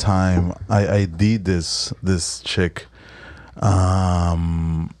one time I ID'd this chick,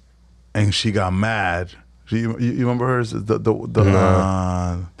 and she got mad. You remember her? I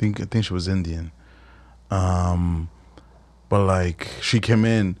think she was Indian. But like she came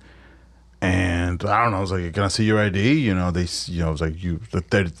in, and I don't know. I was like, "Can I see your ID?" You know, I was like, "You, the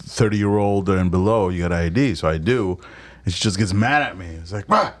 30-year-old and below, you got ID." So I do, and she just gets mad at me. It's like,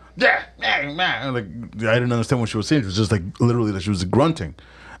 "Ah, yeah, man." Like I didn't understand what she was saying. It was just like literally that she was grunting.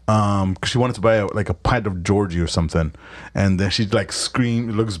 Because she wanted to buy a pint of Georgie or something, and then she like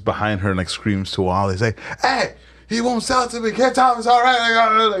looks behind her and like screams to Ollie, say, "Hey, he won't sell it to me. Can't tell him it's all right."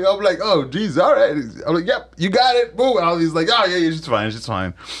 I'm like, "Oh, geez, all right." I'm like, "Yep, you got it." Boom. Ollie's like, "Oh yeah, she's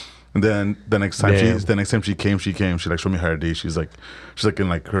fine." And then the next time she came. She like showed me her ID. She's like in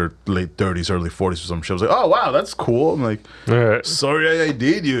like her late 30s, early 40s or something. She was like, "Oh wow, that's cool." I'm like, "Sorry, I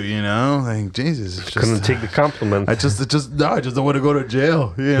ID'd you." You know, like Jesus, Couldn't take the compliment. I just don't want to go to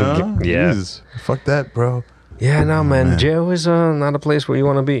jail. You know, yeah. Jesus. Fuck that, bro. Yeah, no, man. Jail is not a place where you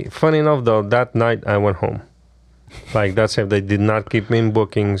want to be. Funny enough, though, that night I went home. Like that's if they did not keep me in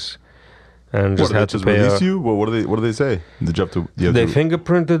bookings. And just had to pay. Release you? Well, what do they say? Did you have to? They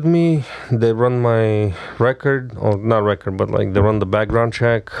fingerprinted me. They run my record, or not record, but like they run the background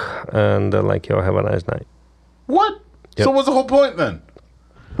check, and they're like, "Yo, have a nice night." What? Yep. So what's the whole point then?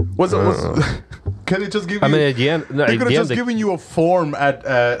 Can it just give you? I mean, at the end, they could have just given you a form at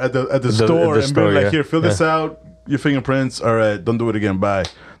the store and been like, "Here, fill this out. Your fingerprints. All right, don't do it again. Bye."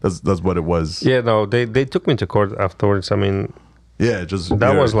 That's what it was. Yeah, no, they took me to court afterwards. I mean, yeah,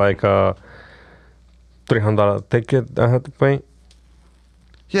 that was like a $300 ticket I had to pay.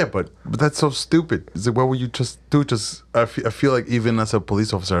 Yeah, but that's so stupid. It's like, what would you just do? I feel like even as a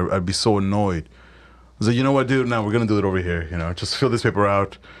police officer, I'd be so annoyed. I was like, you know what, dude? Now we're gonna do it over here. You know, just fill this paper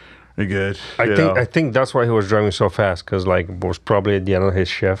out. You're good. I think that's why he was driving so fast, because like it was probably at the end of his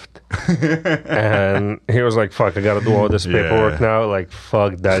shift, and he was like, "Fuck, I gotta do all this paperwork now. Like,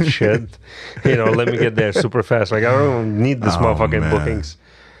 fuck that shit. You know, let me get there super fast. Like, I don't need this motherfucking bookings."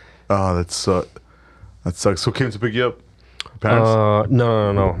 Oh, that sucks. Who came to pick you up? Parents?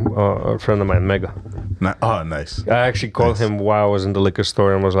 No. A friend of mine, Mega. Nice. I actually called him while I was in the liquor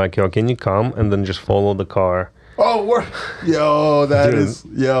store and was like, "Yo, can you come and then just follow the car?" Oh,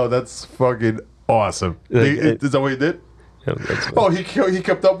 that's fucking awesome. Is that what he did? Yeah, he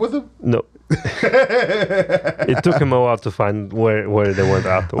kept up with him? No. It took him a while to find where they went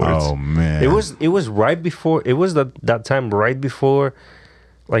afterwards. Oh man. It was right before. It was that time right before,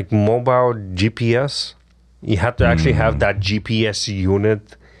 like mobile GPS. You had to actually have that GPS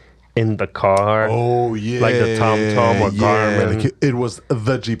unit in the car. Oh yeah, like the TomTom or Garmin. Like it was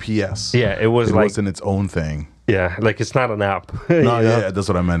the GPS. Yeah, it wasn't its own thing. Yeah, like it's not an app. No, yeah, that's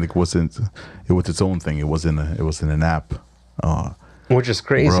what I meant. It was its own thing. It wasn't an app. Which is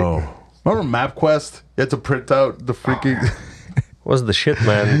crazy. Bro. Remember MapQuest? You had to print out the freaking was the shit,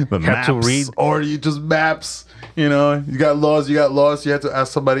 man. The had maps, to read, or you just maps. You know, you got lost. You had to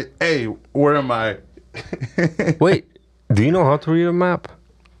ask somebody, "Hey, where am I?" Wait, do you know how to read a map?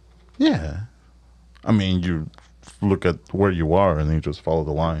 Yeah, I mean, you look at where you are and then you just follow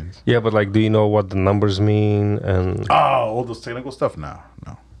the lines. Yeah, but like, do you know what the numbers mean and all those technical stuff? No.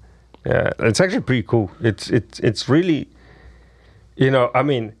 Yeah, it's actually pretty cool. It's really, you know, I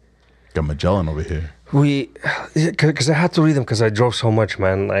mean, got Magellan over here. Because I had to read them because I drove so much,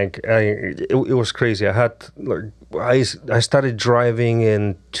 man. Like it was crazy. I started driving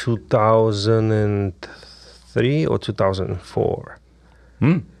in 2003 or 2004,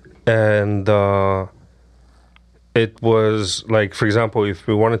 and it was like, for example, if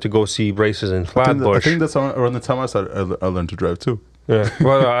we wanted to go see races in Flatbush. I think that's around the time I learned to drive too. Yeah,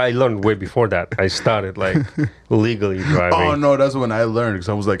 well, I learned way before that. I started like legally driving. Oh no, that's when I learned, because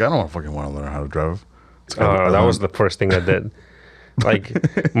I was like, I don't fucking want to learn how to drive. That was the first thing I did. Like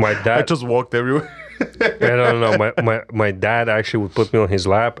my dad, I just walked everywhere. I don't know. My dad actually would put me on his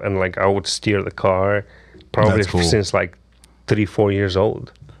lap and like I would steer the car, probably since like 3-4 years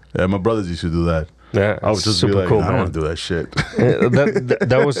old. Yeah, my brothers used to do that. Yeah, I was just super be like, cool. I don't want to do that shit.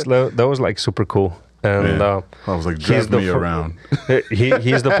 that was like super cool. And I was like, drive me around.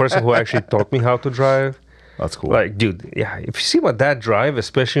 He's the person who actually taught me how to drive. That's cool. Like, dude, yeah. If you see my dad drive,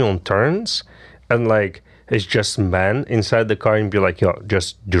 especially on turns, and like it's just man inside the car, and be like, yo,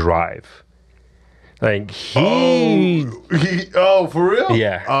 just drive. Like for real?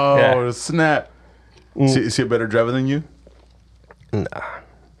 Yeah. Oh, snap. Is he a better driver than you?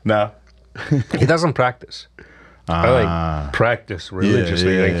 Nah. He doesn't practice. I like practice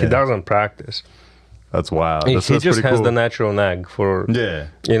religiously. He doesn't practice. That's wild. He That's just has cool. the natural knack for, Yeah.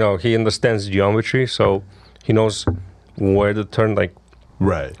 He understands geometry, so he knows where to turn,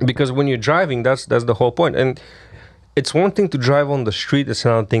 Right. because when you're driving, that's the whole point. And it's one thing to drive on the street, it's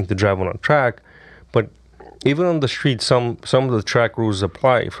another thing to drive on a track. But even on the street, some of the track rules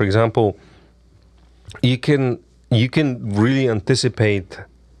apply. For example, you can really anticipate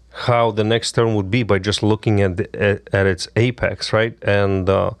how the next turn would be by just looking at its apex, right? And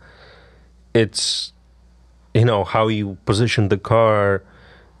it's how you position the car.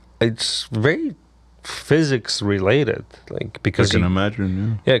 It's very physics related, because I can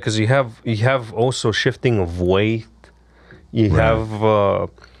imagine. Yeah, because you have also shifting of weight. You have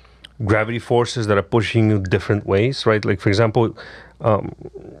gravity forces that are pushing you different ways, right? Like, for example,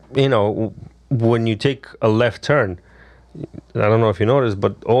 when you take a left turn, I don't know if you noticed,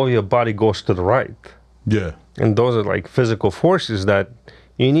 but all your body goes to the right. Yeah. And those are physical forces that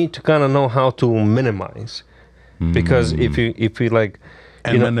you need to kind of know how to minimize. Because if you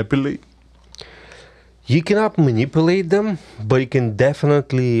manipulate? You cannot manipulate them, but you can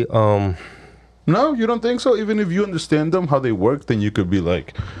definitely... No, you don't think so? Even if you understand them, how they work, then you could be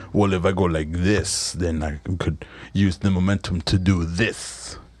like, well, if I go like this, then I could use the momentum to do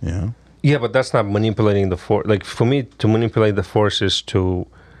this. Yeah. Yeah, but that's not manipulating the force. Like, for me, to manipulate the force is to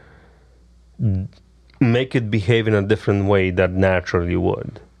make it behave in a different way that naturally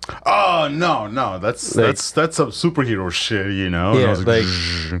would. Oh, no. That's some superhero shit, Yeah,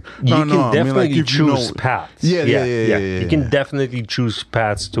 you can definitely choose paths. Yeah. You can definitely choose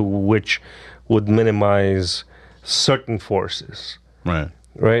paths to which would minimize certain forces.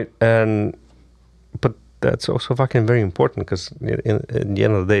 Right? But that's also fucking very important, because in the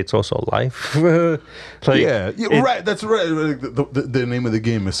end of the day, it's also life. Right. That's right. The name of the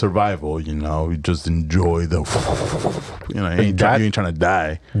game is survival. You just enjoy the. You ain't trying to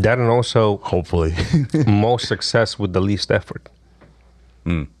die. That, and also hopefully most success with the least effort.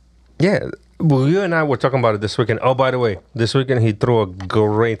 Yeah. Well, you and I were talking about it this weekend. Oh, by the way, this weekend he threw a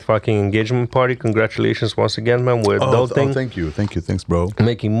great fucking engagement party. Congratulations once again, man. We're adulting. Thank you. Thanks, bro.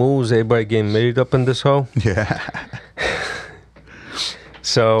 Making moves. Everybody getting married up in this hole. Yeah.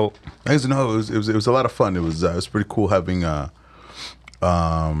 So, it was a lot of fun. It was pretty cool having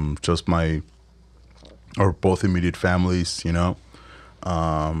just both immediate families. It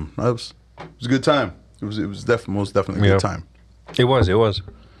was a good time. It was most definitely a good time. It was.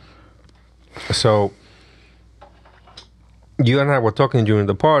 So, you and I were talking during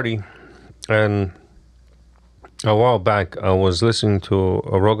the party, and a while back I was listening to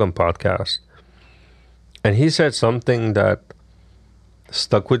a Rogan podcast, and he said something that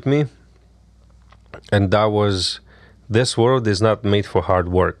stuck with me, and that was, this world is not made for hard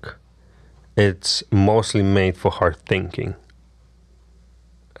work. It's mostly made for hard thinking.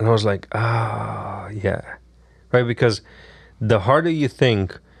 And I was like, yeah. Right? Because the harder you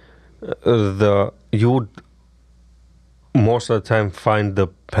think, you would most of the time find the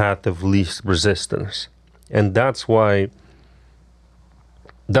path of least resistance. And that's why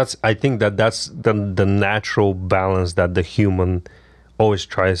I think that's the natural balance that the human always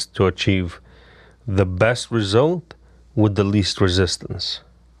tries to achieve. The best result with the least resistance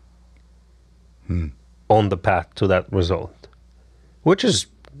on the path to that result, which is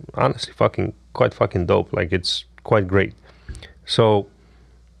honestly quite fucking dope. Like, it's quite great. So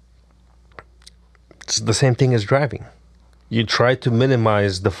it's the same thing as driving. You try to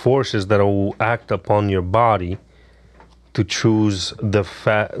minimize the forces that will act upon your body to choose the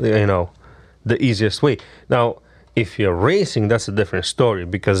easiest way. Now, if you're racing, that's a different story,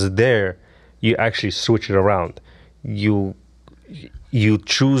 because there you actually switch it around. You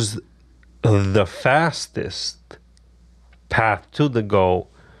choose the fastest path to the goal,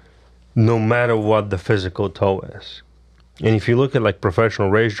 no matter what the physical toll is. And if you look at professional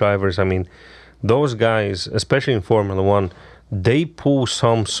race drivers, I mean, those guys, especially in Formula One, they pull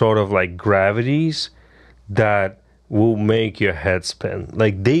some sort of gravities that will make your head spin.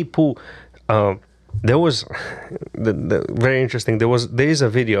 They pull. There was the very interesting. There is a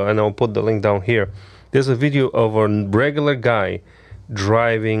video, and I'll put the link down here. There's a video of a regular guy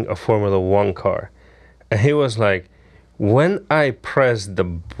driving a Formula One car, and he was like, when I pressed the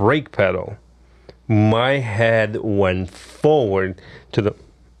brake pedal, my head went forward to the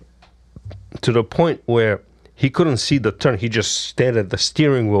point where he couldn't see the turn. He just stared at the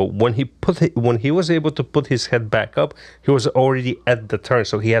steering wheel. When he was able to put his head back up, he was already at the turn,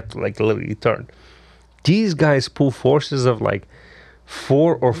 so he had to literally turn. These guys pull forces of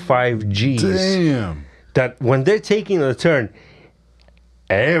 4 or 5 Gs. Damn. That when they're taking a turn,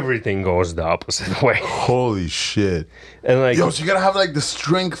 everything goes the opposite way. Holy shit. And like, Yo, so you gotta have like the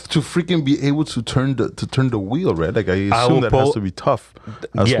strength to freaking be able to turn the wheel, right? Like I assume that has to be tough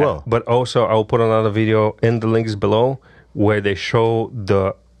as well. But also I'll put another video in the links below where they show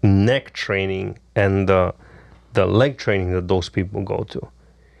the neck training and the leg training that those people go to.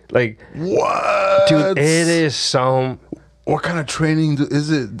 Like, What? dude, it is some. What kind of training is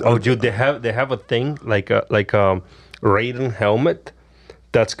it? Oh, dude, they have a thing like a Raiden helmet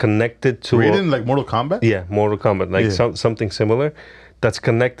that's connected to Raiden, like Mortal Kombat? Yeah, Mortal Kombat, like something similar that's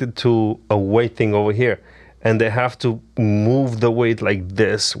connected to a weight thing over here, and they have to move the weight like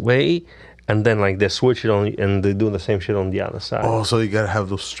this way, and then like they switch it on, and they do the same shit on the other side. Oh, so you gotta have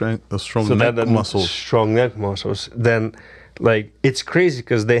those strong neck muscles. Strong neck muscles. Then, like, it's crazy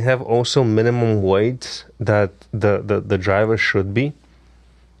because they have also minimum weights that the driver should be.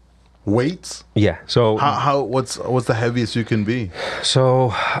 Weights? Yeah. So what's the heaviest you can be?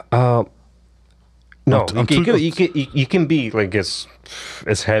 So, no, you can be like as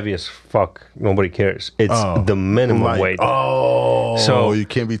heavy as fuck. Nobody cares. It's the minimum weight. Oh, so you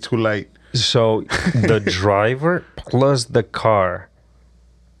can't be too light. So the driver plus the car,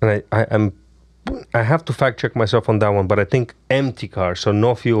 and I have to fact check myself on that one, but I think empty car, so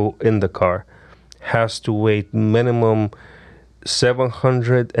no fuel in the car, has to weigh minimum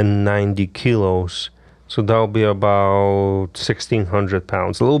 790 kilos. So that'll be about 1,600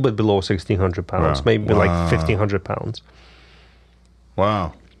 pounds, a little bit below 1,600 pounds, maybe like 1,500 pounds.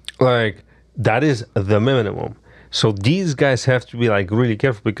 Wow. Like, that is the minimum. So these guys have to be like really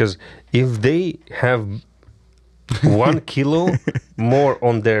careful, because if they have 1 kilo more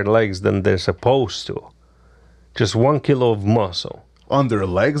on their legs than they're supposed to, just 1 kilo of muscle. On their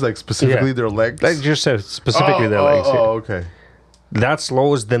legs? Like specifically their legs? Like just specifically their legs. Oh, okay. That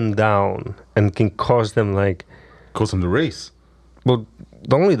slows them down and can cause them like... Cause them to race. Well,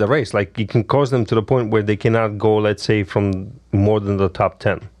 not only the race, like it can cause them to the point where they cannot go, let's say, from more than the top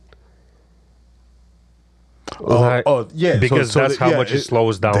 10. Yeah. Because that's how much it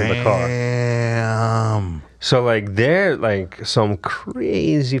slows down the car. Damn. So like they're like some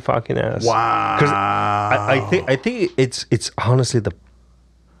crazy fucking ass. Wow. Because I think it's honestly the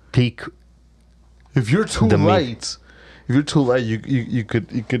peak. If you're too light, you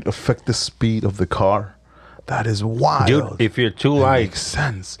could affect the speed of the car. That is wild. Dude, if you're too light, makes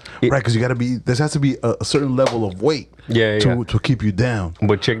sense, right? Because you gotta be. There has to be a certain level of weight. To keep you down.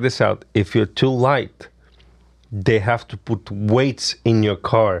 But check this out: if you're too light, they have to put weights in your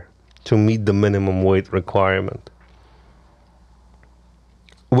car to meet the minimum weight requirement,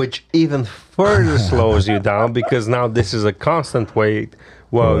 which even further slows you down, because now this is a constant weight,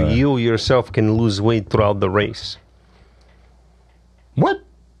 while you yourself can lose weight throughout the race. What?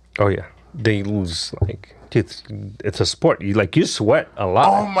 Oh yeah, they lose like it's a sport. You sweat a lot.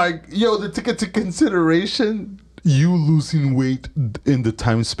 Oh my, the ticket to consideration, you losing weight in the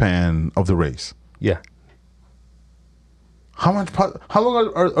time span of the race. Yeah. How long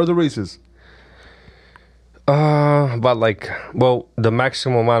are the races? But the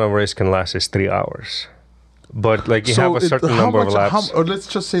maximum amount of race can last is 3 hours. But like you have a certain number of laps. Or let's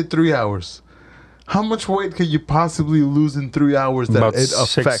just say 3 hours. How much weight can you possibly lose in 3 hours that about it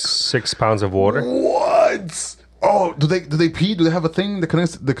affects? 6 pounds of water. What? Oh, do they pee? Do they have a thing that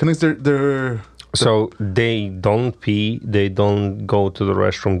connects their So they don't pee. They don't go to the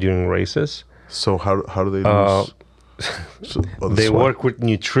restroom during races. So how do they lose? They work with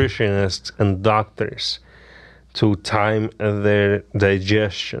nutritionists and doctors to time their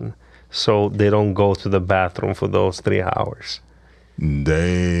digestion, so they don't go to the bathroom for those 3 hours.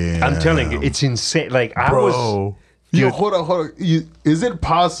 Damn. I'm telling you, it's insane. Like, hold on. Is it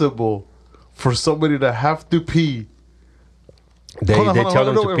possible for somebody to have to pee? They tell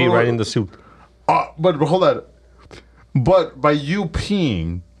them to pee right in the suit. But hold on. But by you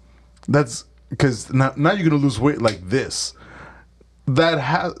peeing, that's because now you're gonna lose weight like this. Does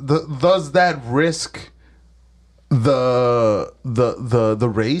that risk the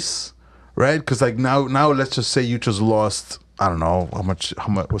race, right? Because like now let's just say you just lost, I don't know how much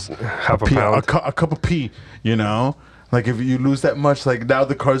was half a pound, a cup of pee, Like if you lose that much, like now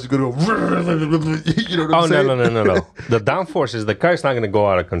the car's gonna go. You know what I'm saying? No. The downforce is the car's not gonna go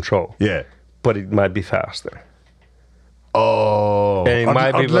out of control. Yeah, but it might be faster. Oh, and it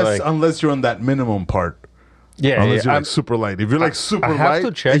might be unless you're on that minimum part. Yeah, unless you're like super light. If you're like super light,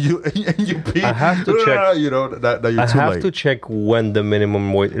 to check, and you pee, I have to check. That you're too late. I have to check when the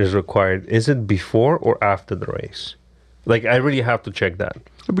minimum weight is required. Is it before or after the race? Like, I really have to check that.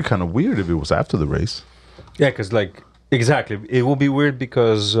 It'd be kind of weird if it was after the race. Yeah, because like Exactly. It will be weird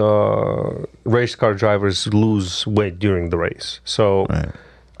because race car drivers lose weight during the race. So Right.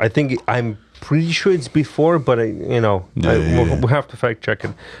 I think I'm pretty sure it's before, but we'll have to fact check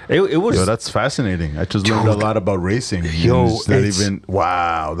it. It was Yo, that's fascinating. I just learned a lot about racing. Yo, It's not it's- even.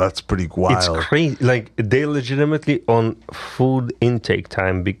 Wow, that's pretty wild. it's crazy. Like they legitimately on food intake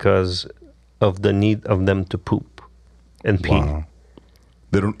time because of the need of them to poop and pee. Wow.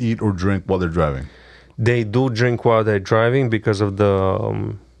 They don't eat or drink while they're driving. They do drink while they're driving because of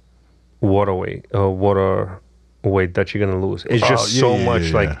the water weight that you're gonna lose. It's just so much.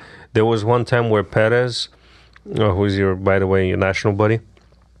 yeah. Like there was one time where Perez, who's by the way, your national buddy.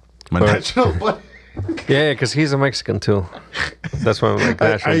 My Right. national buddy. Yeah, because he's a Mexican too. That's why I'm like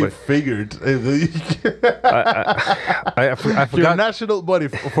national I buddy. figured. I Your forgot. national buddy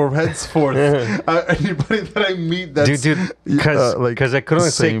for henceforth. Anybody that I meet that's Dude, because I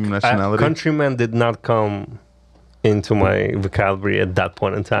couldn't say same nationality. countryman did not come into my vocabulary at that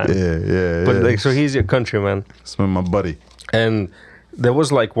point in time. Yeah. But like, so he's your countryman. It's my buddy. And there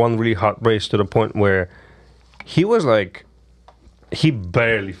was like one really hot race to the point where he was like, he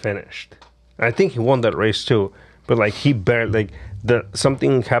barely finished. I think he won that race too, but like he barely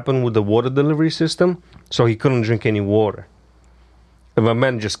something happened with the water delivery system, so he couldn't drink any water. And my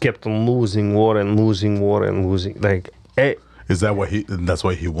man just kept on losing water and losing water and losing. Like, Is that why that's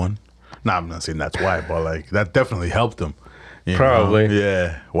why he won? No, I'm not saying that's why, but like that definitely helped him. You Probably. know?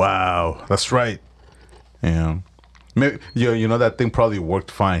 Yeah. Wow. That's right. Yeah. Maybe you know that thing probably worked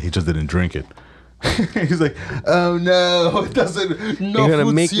fine. He just didn't drink it. He's like, oh no, it doesn't. No, You're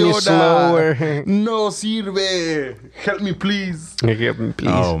gonna make me slower. No sirve. Help me, please. please.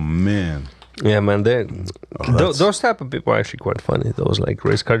 Oh man. Yeah, man. that's- Those type of people are actually quite funny. Those like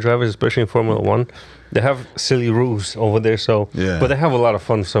race car drivers, especially in Formula One, they have silly rules over there. So, Yeah. but they have a lot of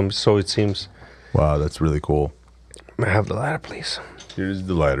fun. So it seems. Wow, that's really cool. May I have the ladder, please? Here's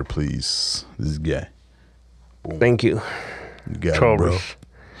the lighter, please. This guy. Thank you, You got it, Trevor. bro.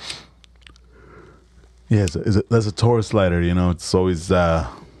 Yeah, that's a Taurus lighter. You know, it's always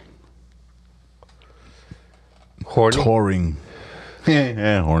Horny. touring.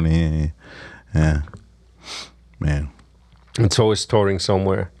 Yeah, horny. Yeah, man. It's always touring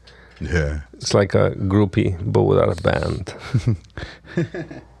somewhere. Yeah. It's like a groupie, but without a band.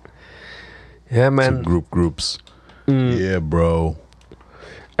 Yeah, man. Groups. Yeah, bro.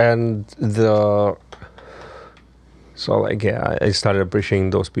 And so like, yeah, I started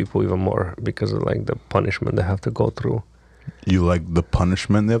appreciating those people even more because of like the punishment they have to go through. You like the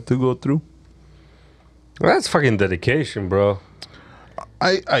punishment they have to go through? That's fucking dedication, bro.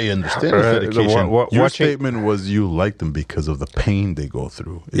 I understand the dedication. Your watching- statement was you like them because of the pain they go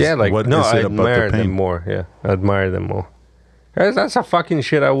through. Yeah, like, what no, is I it about admire the pain? them more. Yeah, I admire them more. That's a fucking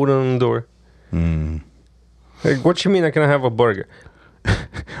shit I wouldn't endure. Like, what you mean I can have a burger?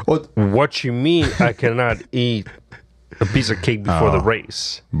 What, What you mean I cannot eat a piece of cake before the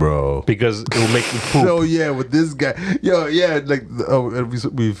race? bro? Because it will make me poop. So yeah, with this guy, like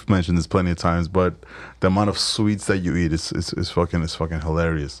we've mentioned this plenty of times, but the amount of sweets that you eat is fucking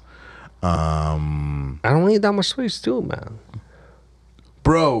hilarious. I don't eat that much sweets too, man.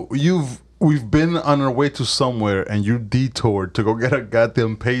 Bro, we've been on our way to somewhere and you detoured to go get a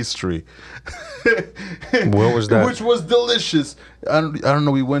goddamn pastry. Where was that? Which was delicious. I don't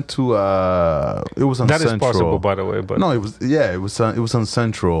know. We went to it was on That is Central. possible, by the way. But No, it was on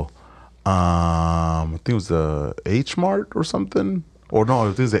Central. I think it was the H Mart or something. Or no, I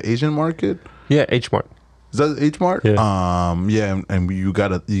think it was the Asian market. yeah, H Mart. Is that H Mart? Yeah. And you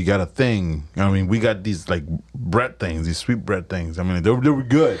got a thing. I mean, we got these like bread things, these sweet bread things. I mean, they were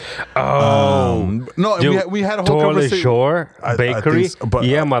good. Oh, No, dude, we had a whole Toilet conversation. Shore I Bakery. think so, but,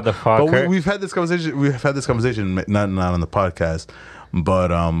 yeah, But motherfucker. we've had this conversation. We've had this conversation, not on the podcast,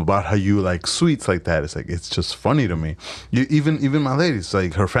 but about how you like sweets like that. It's like it's just funny to me. Even my ladies,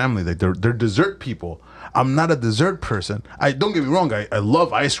 like her family, like they're dessert people. I'm not a dessert person. I don't get me wrong. I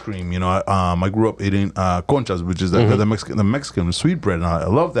love ice cream. You know, I grew up eating conchas, which is the Mexican sweetbread, and I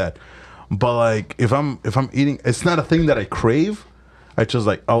love that. But like, if I'm eating, it's not a thing that I crave. I just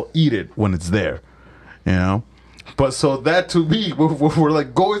like I'll eat it when it's there. You know. But so that to me, we're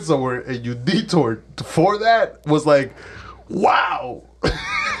like going somewhere and you detoured for that was like, wow.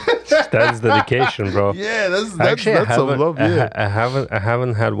 That's dedication, bro. Yeah, that's Actually, I some haven't, love. Yeah, I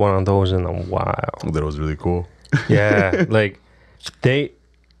haven't had one of those in a while. that was really cool. Yeah, like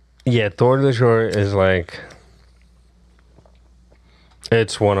Toilet Shore is like,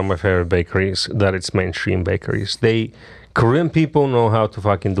 it's one of my favorite bakeries. That it's mainstream bakeries. Korean people know how to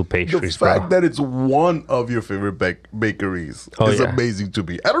fucking do The pastries, fact bro. that it's one of your favorite bakeries Oh, is yeah. amazing to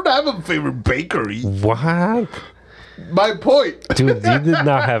me. I don't have a favorite bakery. What? my point. Dude, you did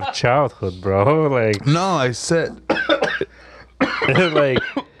not have childhood, bro. Like, No, I said like,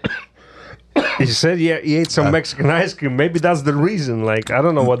 you said you ate some Mexican ice cream. Maybe that's the reason. Like, I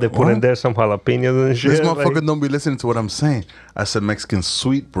don't know what they put in there. Some jalapenos and shit. this motherfucker like, don't be listening to what I'm saying. I said Mexican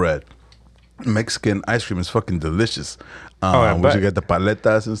sweetbread. Mexican ice cream is fucking delicious. I We bet. should get the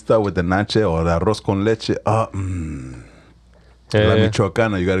paletas and stuff with the nache or the arroz con leche. La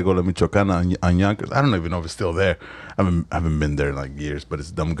Michoacana, you gotta go to Michoacana on Yonkers. I don't even know if it's still there. I haven't been there in like years, but it's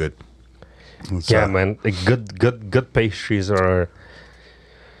dumb good. It's, yeah, man. Like, good pastries are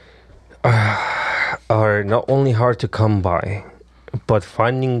not only hard to come by, but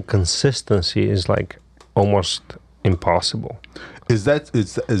finding consistency is like almost impossible. Is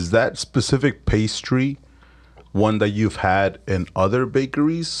that specific pastry one that you've had in other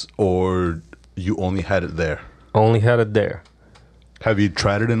bakeries, or you only had it there? Only had it there. Have you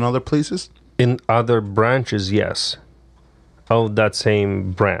tried it in other places? In other branches, yes, of that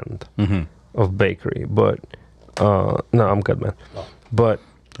same brand of bakery. But no, I'm good, man. But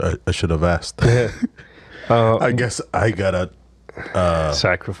I should have asked. I guess I gotta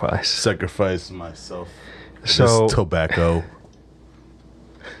sacrifice myself. So This tobacco.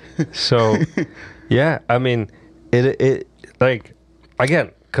 So, yeah, I mean, it like,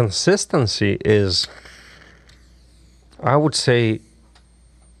 again, consistency is, I would say,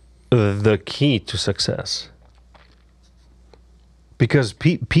 the key to success. Because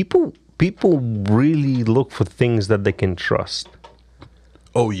people really look for things that they can trust.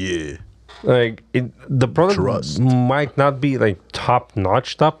 Oh yeah. Like, the product Trust. might not be like top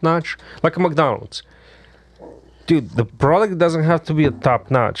notch, like a McDonald's. Dude, the product doesn't have to be a top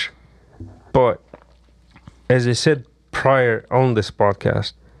notch, but as I said prior on this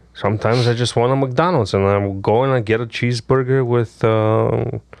podcast, sometimes I just want a McDonald's and I'm going to get a cheeseburger with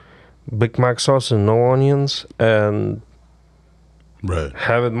Big Mac sauce and no onions and Right.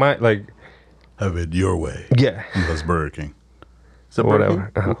 have it Have it your way. yeah, That's Burger King. Is that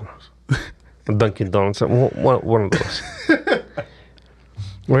Burger whatever. King? Dunkin' Donuts, one of those,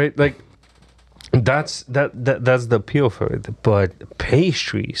 right? Like, that's the appeal for it. But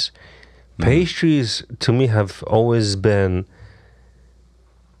pastries to me have always been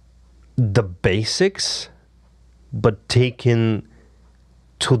the basics, but taken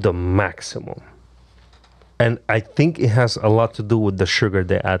to the maximum. And I think it has a lot to do with the sugar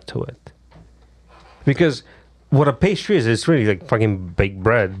they add to it. Because what a pastry is, it's really like fucking baked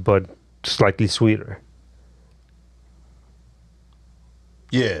bread, but slightly sweeter.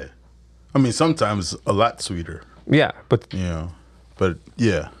 Yeah. I mean, sometimes a lot sweeter. Yeah, but But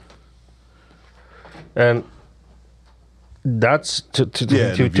yeah. and that's to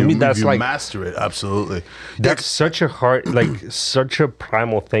If me you that's like master it, absolutely. that's such a hard, like, such a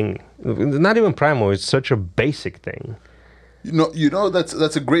primal thing. Not even primal, it's such a basic thing. You know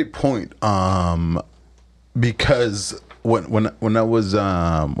that's a great point. Because when I was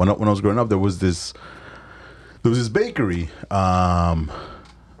growing up, there was this bakery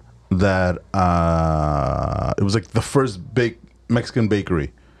that it was like the first Mexican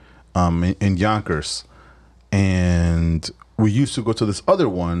bakery in Yonkers, and we used to go to this other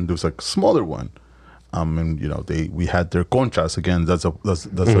one. There was like a smaller one, and we had their conchas again. That's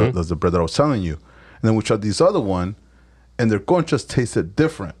the bread that I was telling you, and then we tried this other one, and their conchas tasted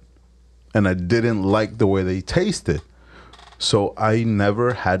different, and I didn't like the way they tasted, so I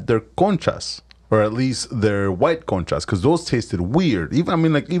never had their conchas, or at least their white conchas, because those tasted weird. Even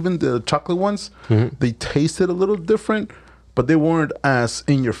the chocolate ones, they tasted a little different, but they weren't as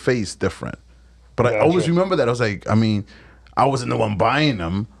in your face different. But I always remember that. I was like, I wasn't the one buying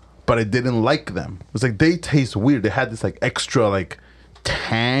them, but I didn't like them. It was like, they taste weird. They had this like extra like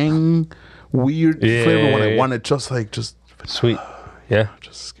tang, weird flavor when I wanted just Sweet. Yeah.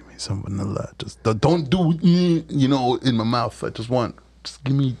 just give me some vanilla. Just don't do in my mouth. Just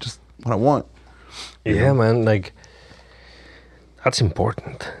give me just what I want. Yeah, man, like, that's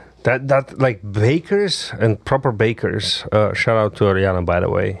important. That like, bakers and proper bakers, shout out to Ariana, by the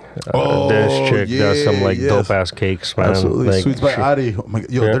way. This chick does some like dope ass cakes, man. Absolutely. Like, Sweets by Ari. Oh my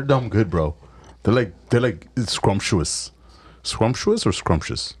God. Yo, they're dumb good, bro. They're like it's scrumptious. Scrumptious or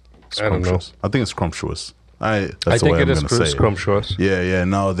scrumptious? I don't know. I think it's scrumptious. I think it is scrumptious. Yeah.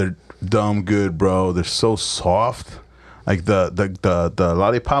 No, they're dumb good, bro. They're so soft. Like the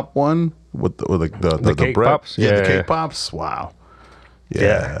lollipop one with the cake bread. pops? Yeah, the Yeah. cake pops. Wow.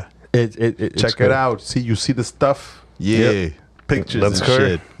 Yeah. It's Check good. it out. You see the stuff? Yeah. Yep. Pictures That's and her.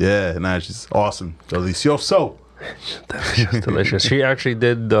 shit. Yeah, nah, she's awesome. Delicioso. Delicious. She actually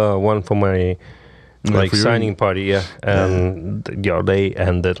did one for my for your- signing party, and they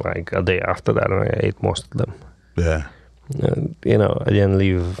ended like a day after that, and I ate most of them. Yeah. You know, I didn't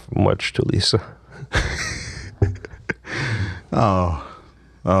leave much to Lisa. Oh,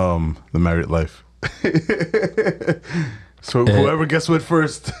 the married life. So whoever gets with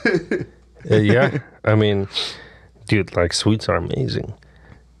first. Yeah, I mean, dude, like sweets are amazing.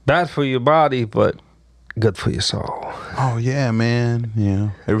 Bad for your body, but good for your soul. Oh yeah, man. You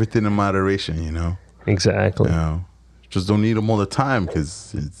know, everything in moderation. You know. Exactly. You know, just don't eat them all the time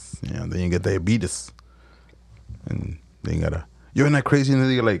because it's, you know, then you get diabetes, and then you gotta. You're not crazy, and then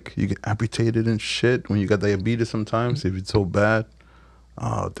you get amputated and shit when you got diabetes. Sometimes if it's so bad.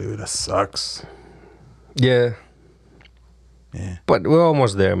 Oh, dude, that sucks. Yeah. Yeah. But we're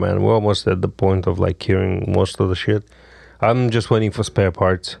almost there, man. We're almost at the point of like curing most of the shit. I'm just waiting for spare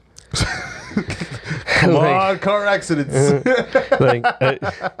parts. Come on, car accidents. Like,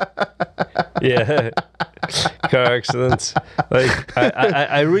 yeah, car accidents. Like,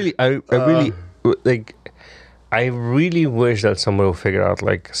 I really like. I really wish that somebody would figure out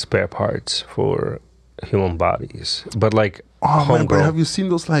like spare parts for human bodies, but like. Oh man, but have you seen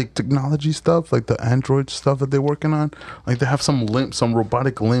those like technology stuff, like the Android stuff that they're working on? Like they have some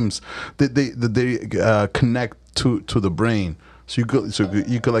robotic limbs that they connect to the brain, so you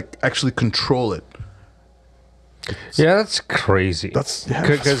could like actually control it. Yeah, that's crazy. That's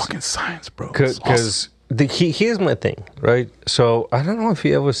fucking science, bro. Because awesome. Here's my thing, right? So I don't know if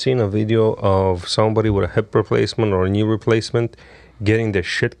you ever seen a video of somebody with a hip replacement or a knee replacement getting their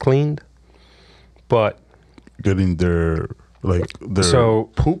shit cleaned, but getting their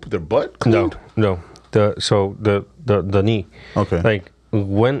poop, their butt cleaned? No. The knee. Okay. Like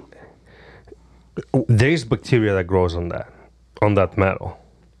when there's bacteria that grows on that metal,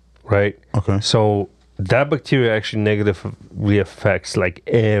 right? Okay. So that bacteria actually negatively affects like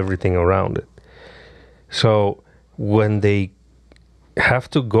everything around it. So when they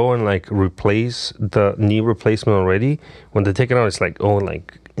have to go and like replace the knee replacement already, when they take it out, it's like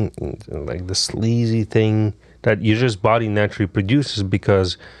like the sleazy thing that your just body naturally produces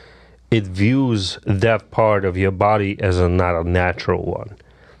because it views that part of your body as not a natural one.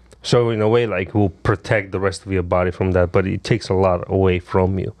 So in a way, like, it will protect the rest of your body from that, but it takes a lot away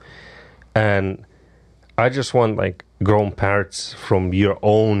from you. And I just want like grown parts from your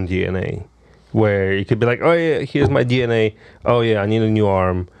own DNA, where you could be like, oh yeah, here's my DNA. Oh yeah, I need a new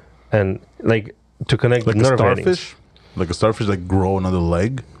arm, and like to connect like the nerve a starfish, endings. like a starfish, like grow another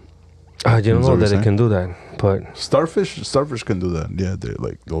leg. I didn't know that it can do that, but starfish can do that. Yeah,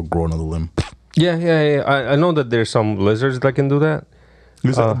 they'll grow another limb. Yeah. I know that there's some lizards that can do that.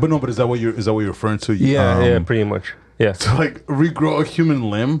 But is that what you're referring to? Yeah, pretty much. Yeah. To like regrow a human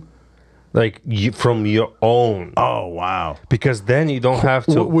limb, like from your own. Oh wow! Because then you don't have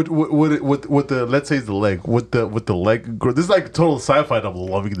to. With the, let's say it's the leg, with the leg grow. This is like total sci-fi. I'm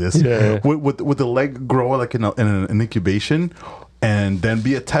loving this. Yeah. With the leg grow like in an incubation, and then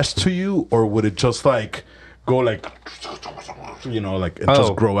be attached to you, or would it just like go like, you know, like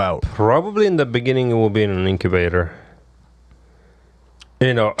just grow out? Probably in the beginning it will be in an incubator.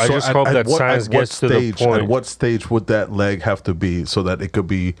 You know, I just hope that science gets to the point. At what stage would that leg have to be so that it could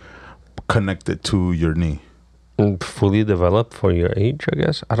be connected to your knee? Fully developed for your age, I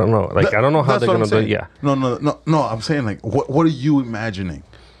guess. I don't know. Like, I don't know how they're going to do it. Yeah. No. I'm saying, like, what are you imagining?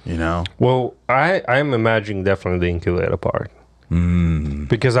 You know? Well, I'm imagining definitely the incubator part.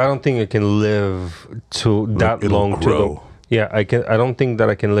 Because I don't think I can live to that long. I don't think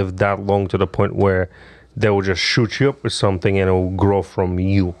that I can live that long to the point where they will just shoot you up with something and it will grow from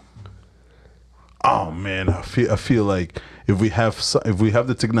you. Oh man, I feel like if we have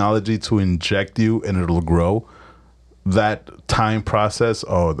the technology to inject you and it'll grow, that time process,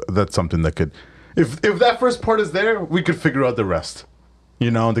 that's something that could, if that first part is there, we could figure out the rest. You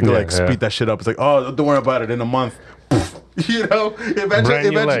know, they could speed that shit up. It's like, oh, don't worry about it. In a month, you know, imagine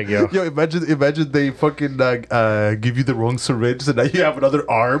they fucking give you the wrong syringe, so now you have another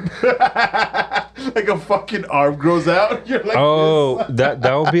arm. Like a fucking arm grows out. You're like,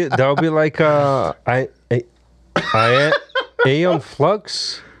 that would be like Aeon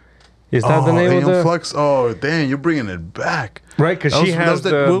Flux. Is that the name of the Flux? Oh damn, you're bringing it back, right? Because she has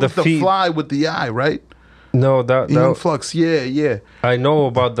the feet. Fly with the eye, right? No, that Flux. Yeah. I know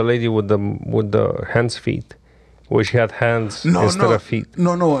about the lady with the hands feet, where she had hands instead of feet.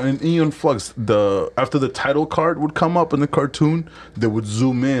 No. In Eon Flux, after the title card would come up in the cartoon, they would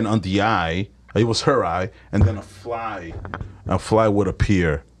zoom in on the eye. It was her eye, and then a fly would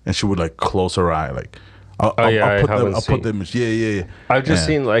appear, and she would like close her eye. Like, I'll put the image. Yeah. I've just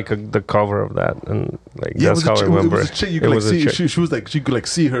seen like the cover of that, and like that's how I remember. It was a chick. You could like see. She was like, she could like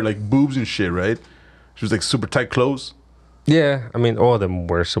see her like boobs and shit, right? She was like super tight clothes. Yeah, I mean, all of them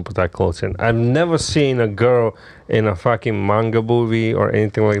wear super tight clothes. And I've never seen a girl in a fucking manga movie or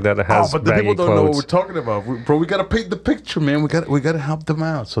anything like that has but the baggy people don't know what clothes. we're talking about, bro. We gotta paint the picture, man. We gotta help them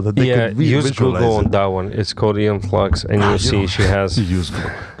out so that they can use visualize Google it. on that one. It's called Ian Flux, and you'll see she has. Use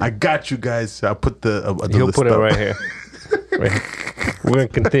Google. I got you guys. I put the. You'll put it right here. Right here. We're gonna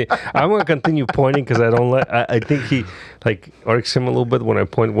continue. I'm gonna continue pointing because I don't let. I think he like irks him a little bit when I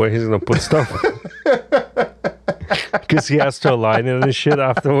point where he's gonna put stuff. Because he has to align it and shit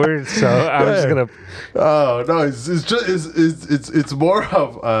afterwards. So I'm just gonna. Oh no! It's more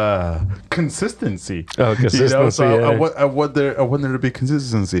of consistency. Oh, consistency. You know, so Yeah. I want there to be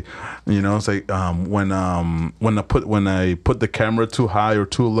consistency. You know, it's like when I put the camera too high or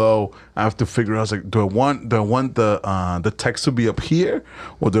too low, I have to figure out, like, do I want the text to be up here,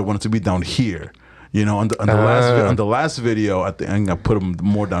 or do I want it to be down here? You know, on the last video, I think I put them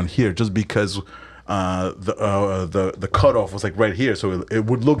more down here just because the cutoff was like right here, so it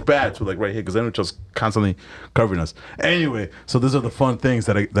would look bad to like right here because then it's just constantly covering us. Anyway, so these are the fun things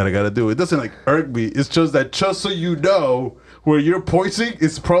that I gotta do. It doesn't like irk me. It's just that, just so you know, where you're pointing,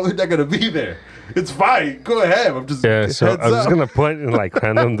 it's probably not gonna be there. It's fine. Go ahead. I'm just So I'm just gonna point in like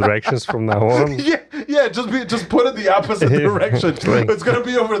random directions from now on. Yeah. Just put it the opposite direction. It's gonna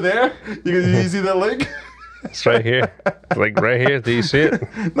be over there. You see that link? It's right here. Like right here. Do you see it?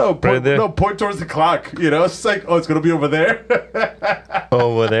 No, point towards the clock. You know, it's like, oh, it's gonna be over there.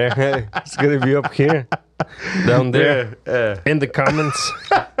 Over there. It's gonna be up here. Down there. Yeah. In the comments.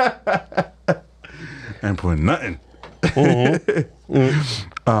 And put nothing. Mm-hmm.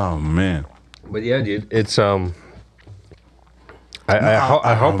 Oh man. But yeah, dude, it's I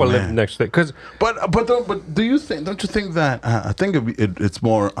hope I live next to it, cause but do you think? Don't you think that I think it's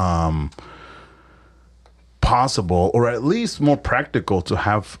more possible, or at least more practical, to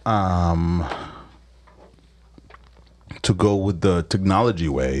have to go with the technology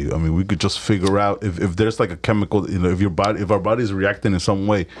way? I mean, we could just figure out if there's like a chemical, you know, if our body is reacting in some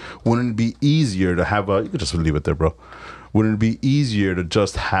way, wouldn't it be easier to have you could just leave it there, bro. Wouldn't it be easier to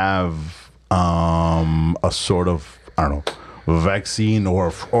just have a sort of, I don't know, vaccine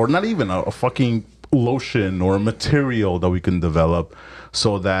or not even a fucking lotion or a material that we can develop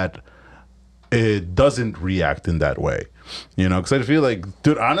so that it doesn't react in that way, you know? Because I feel like,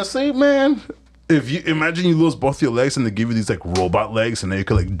 dude, honestly, man, if you imagine you lose both your legs and they give you these like robot legs and then you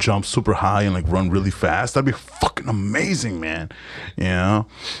can like jump super high and like run really fast, that'd be fucking amazing, man. You know?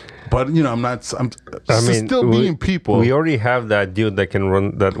 But you know, I mean, still being people. We already have that dude that can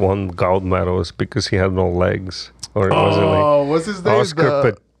run that won gold medals because he had no legs. Or was it like what's his name?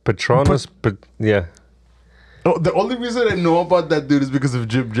 Oscar Petronas? Yeah. Oh, the only reason I know about that dude is because of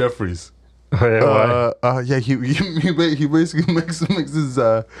Jim Jeffries. Oh, yeah, why? Yeah, he basically makes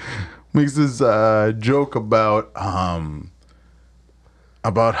this joke about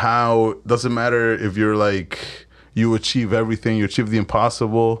how it doesn't matter if you're like you achieve everything, you achieve the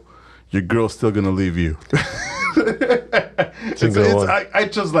impossible, your girl's still gonna leave you. I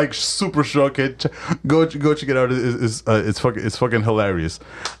just like super shook it. Go check it out. It's fucking hilarious.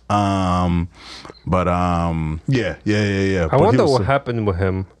 Yeah. I wonder what happened with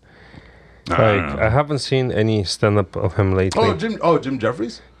him. I haven't seen any stand up of him lately. Jim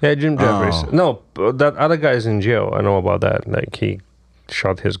Jeffries? Yeah, Jim Jeffries. No, that other guy's in jail. I know about that. Like he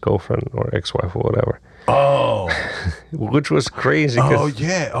shot his girlfriend or ex-wife or whatever. Oh. Which was crazy. Oh,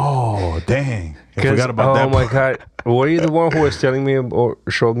 yeah. Oh, dang. I forgot about that. Oh, my God. Were you the one who was telling me or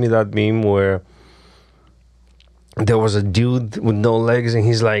showed me that meme where there was a dude with no legs and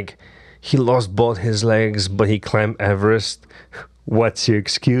he's like, he lost both his legs, but he climbed Everest. What's your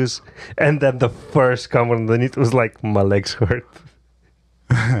excuse? And then the first comment underneath was like, my legs hurt.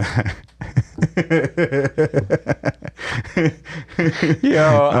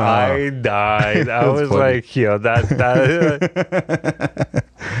 Yo, I died. I was funny. Like, yo, that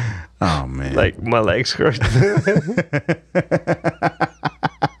oh man, like my legs hurt.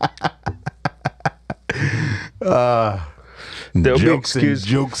 There'll be excuse.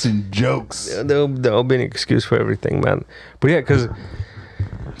 Jokes. There'll be an excuse for everything, man. But yeah, because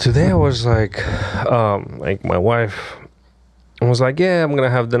today I was like my wife was like, yeah, I'm gonna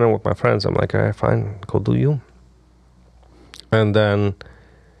have dinner with my friends. I'm like, all right, fine, go do you. And then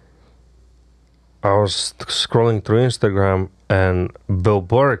I was scrolling through Instagram and Bill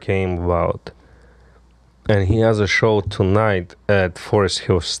Burr came about. And he has a show tonight at Forest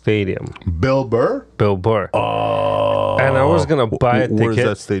Hill Stadium. Bill Burr? Bill Burr. Oh. And I was going to buy a ticket. Where's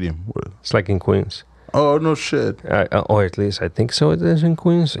that stadium? It's like in Queens. Oh, no shit. Or at least I think so it is in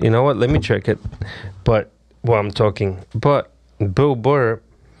Queens. You know what? Let me check it. But, well, I'm talking. But Bill Burr,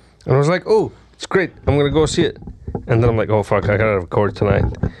 and I was like, oh, it's great. I'm going to go see it. And then I'm like, oh fuck, I gotta record tonight.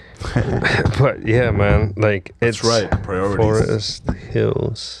 But yeah, man, like it's right. Priorities. Forest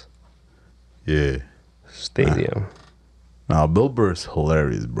Hills Yeah. Stadium. Now Bill Burr's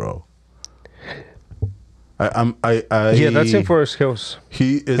hilarious, bro. Yeah, that's in Forest Hills.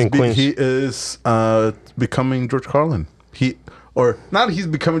 He is becoming George Carlin. He's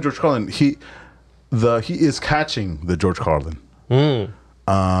becoming George Carlin. He is catching the George Carlin.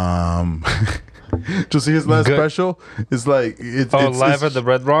 Just see his last special. It's like it's Live at the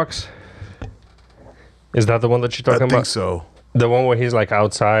Red Rocks. Is that the one that you're talking about? I think so. The one where he's like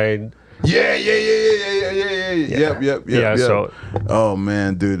outside. Yeah. Yep. So, oh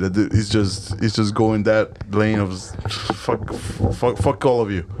man, dude, he's just going that lane of fuck all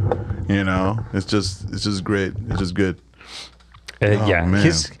of you. You know, it's just great. It's just good.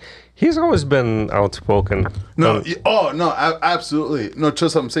 Man. He's always been outspoken. Absolutely. No,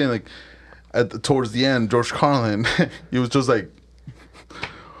 just what I'm saying, like towards the end, George Carlin, he was just like,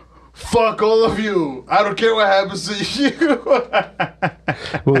 fuck all of you. I don't care what happens to you.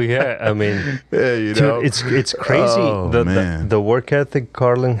 Well, yeah, I mean, yeah, you know, dude, it's crazy. The work ethic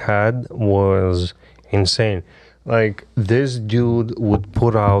Carlin had was insane. Like this dude would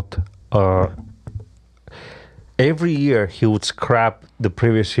put out every year he would scrap the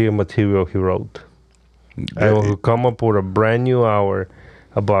previous year material he wrote, and would come up with a brand new hour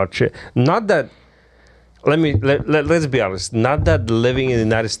about shit. Not that. Let's be honest. Not that living in the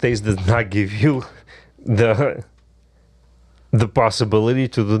United States does not give you the possibility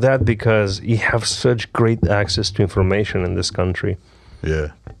to do that, because you have such great access to information in this country.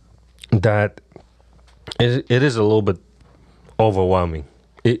 Yeah, that it is a little bit overwhelming.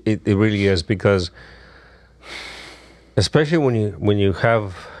 It really is, because especially when you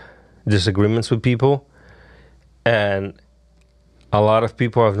have disagreements with people, and a lot of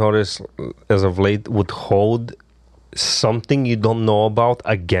people I've noticed as of late would hold something you don't know about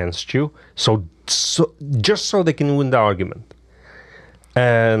against you, so just so they can win the argument.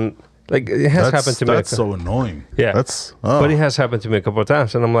 And like it has happened to me. That's so annoying. Yeah, but it has happened to me a couple of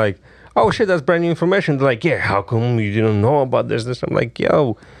times, and I'm like, oh shit, that's brand new information. They're like, yeah, how come you didn't know about this? I'm like,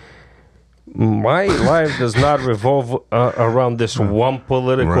 yo, my life does not revolve around this one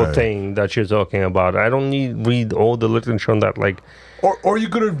political thing that you're talking about. I don't read all the literature on that. Like, or you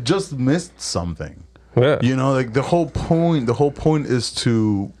could have just missed something. Yeah, you know, like the whole point is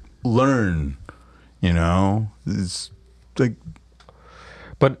to learn. You know, it's like.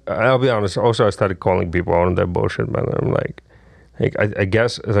 But I'll be honest. Also, I started calling people out on their bullshit, man. I'm like I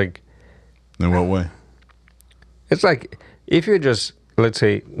guess it's like. In what way? It's like if you're just, let's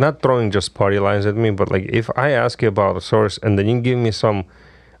say, not throwing just party lines at me, but like if I ask you about a source and then you give me some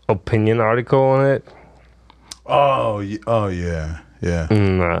opinion article on it. Oh yeah.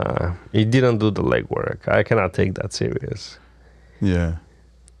 Nah, you didn't do the legwork. I cannot take that serious. Yeah.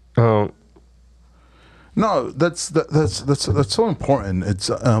 No, that's so important. It's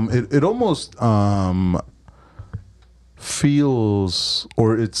it almost feels,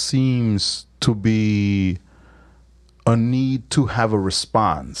 or it seems to be, a need to have a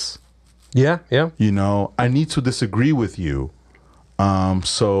response. Yeah. You know, I need to disagree with you.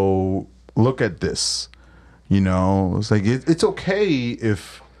 So look at this. You know, it's like it's okay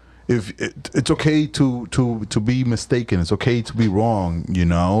if it's okay to be mistaken. It's okay to be wrong. You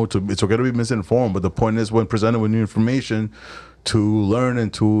know, it's okay to be misinformed. But the point is, when presented with new information, to learn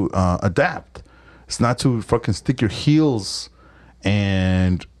and to adapt. It's not to fucking stick your heels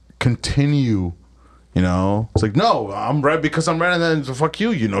and continue. You know, it's like, no, I'm right because I'm right, and then fuck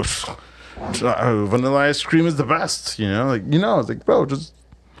you. You know, vanilla ice cream is the best. You know, like, you know, it's like, bro, just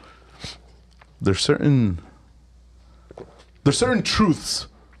there's certain truths.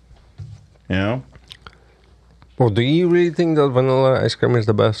 You know. Well, do you really think that vanilla ice cream is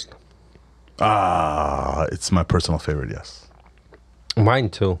the best? It's my personal favorite. Yes. Mine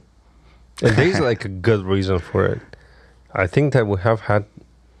too. And there's like a good reason for it. I think that we have had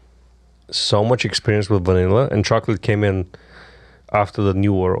so much experience with vanilla, and chocolate came in after the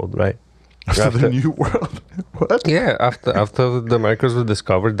New World, right? After the New World? What? Yeah, after the Americas were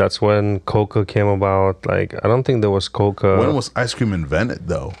discovered, that's when Coca came about. Like, I don't think there was Coca. When was ice cream invented,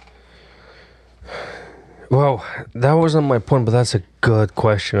 though? Well, that wasn't my point, but that's a good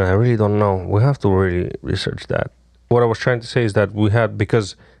question. I really don't know. We have to really research that. What I was trying to say is that we had,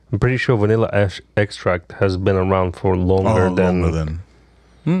 because I'm pretty sure vanilla extract has been around for longer than.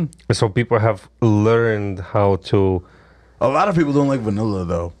 So people have learned how to. A lot of people don't like vanilla,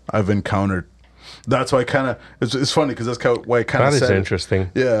 though. I've encountered. That's why it's funny, because that's why I kind of said. That is interesting.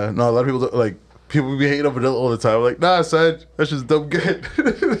 Yeah, no, a lot of people don't, like, people be hating on vanilla all the time. Like, nah, son, that's just dumb good.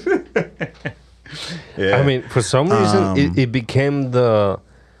 Yeah. I mean, for some reason, it became the...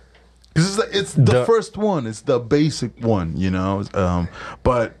 Because it's the first one. It's the basic one, you know.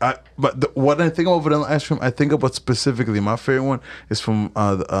 What I think of vanilla ice cream, I think about specifically my favorite one is from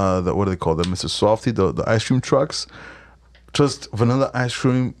the what do they call it, Mr. Softy, the ice cream trucks. Just vanilla ice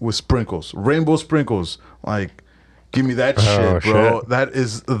cream with sprinkles, rainbow sprinkles. Like, give me that shit, bro. Shit. That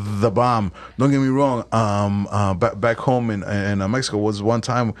is the bomb. Don't get me wrong. Back home in Mexico was one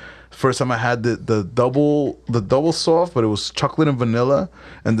time. First time I had the double soft, but it was chocolate and vanilla,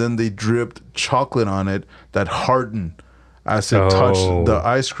 and then they dripped chocolate on it that hardened as it touched the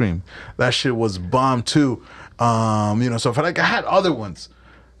ice cream. That shit was bomb too. You know, so I had other ones,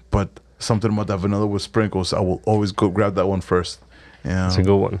 but something about that vanilla with sprinkles, I will always go grab that one first. Yeah, it's a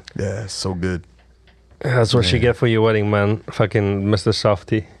good one. Yeah, it's so good. That's what you get for your wedding, man. Fucking Mr.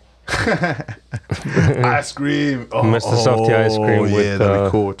 Softy. Ice cream, Mr. Softy ice cream. Yeah, that'd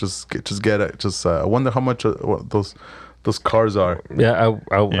be cool. Just get it. I wonder how much what those cars are. Yeah,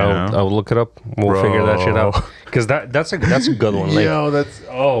 I'll look it up. We'll figure that shit out. Because that's a good one. Like, yo, that's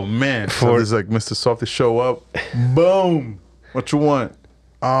man. So there's like Mr. Softy show up, boom. What you want?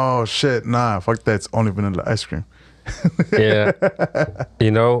 Oh shit, nah, fuck that. It's only vanilla ice cream. Yeah,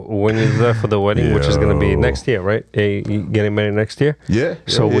 you know, when you're there for the wedding, which is gonna be next year, right? You getting married next year? Yeah.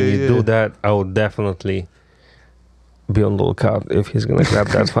 So when you do that, I will definitely be on the lookout if he's gonna grab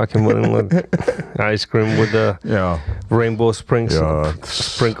that fucking vanilla ice cream with the rainbow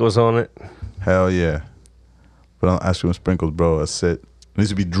sprinkles on it. Hell yeah! But ice cream with sprinkles, bro. That's it. It needs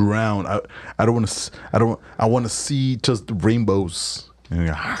to be drowned. I don't want to. I want to see just rainbows.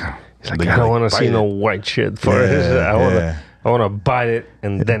 He's like, I don't want to see no white shit for it. I want to bite it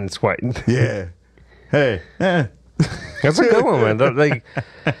and then it's white. Yeah. Hey. That's a good one, man.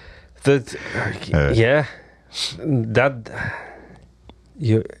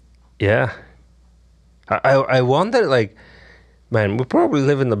 I wonder, like, man, we probably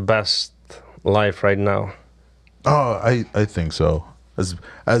living the best life right now. Oh, I think so.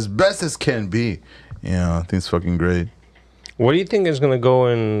 As best as can be. Yeah, I think it's fucking great. What do you think is going to go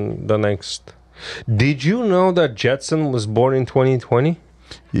in the next... Did you know that Jetson was born in 2020?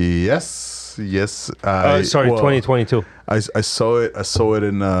 Yes. 2022. I saw it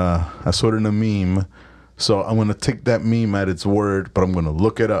in a meme. So I'm going to take that meme at its word, but I'm going to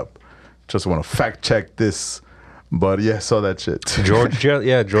look it up. Just want to fact check this. But yeah, I saw that shit. George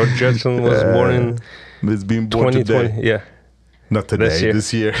Jetson was born in... It's being born 2020. Today. Yeah. Not today,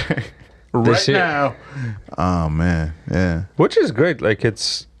 this year. Right now. Oh man, yeah. Which is great. Like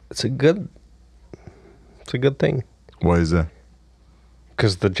it's a good thing. Why is that?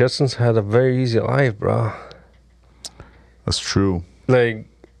 Because the Jetsons had a very easy life, bro. That's true. Like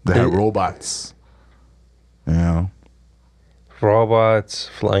they had robots. Yeah. Robots,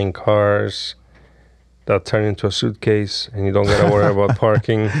 flying cars that turn into a suitcase, and you don't gotta worry about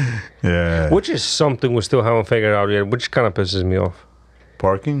parking. Yeah. Which is something we still haven't figured out yet, which kind of pisses me off.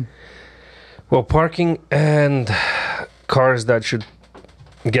 Parking? Well, parking and cars that should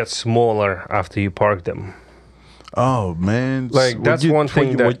get smaller after you park them. Oh, man. Like, that's one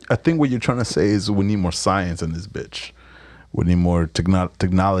thing that... I think what you're trying to say is we need more science in this bitch. We need more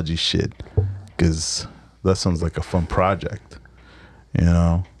technology shit. Because that sounds like a fun project. You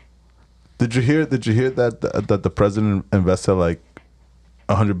know? Did you hear that the president invested like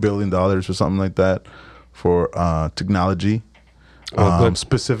 $100 billion or something like that for technology?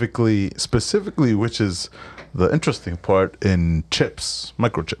 Specifically, which is the interesting part, in chips,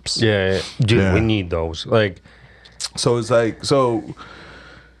 microchips. Yeah. Dude, we need those. Like, so it's like,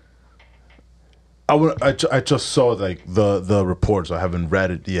 I just saw like the reports. I haven't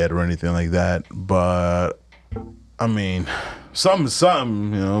read it yet or anything like that. But I mean,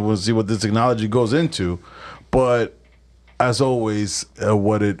 something. You know, we'll see what this technology goes into. But as always,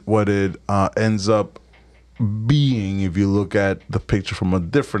 what it ends up being, if you look at the picture from a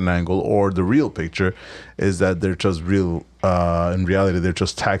different angle, or the real picture, is that they're just in reality they're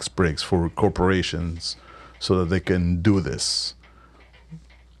just tax breaks for corporations so that they can do this.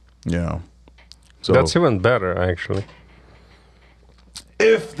 Yeah. So that's even better, actually.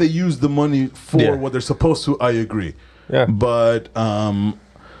 If they use the money for what they're supposed to, I agree. Yeah. But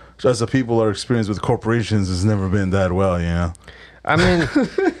as the people are experienced with corporations, it's never been that well, you know. I mean,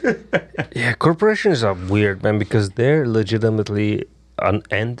 yeah, corporations are weird, man, because they're legitimately an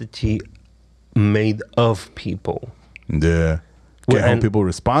entity made of people. Yeah. Can't hold people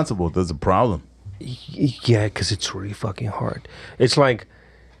responsible. That's a problem. Yeah, because it's really fucking hard. It's like,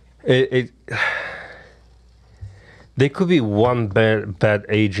 there could be one bad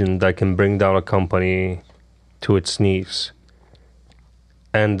agent that can bring down a company to its knees.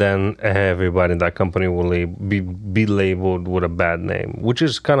 and then everybody in that company will be labeled with a bad name, which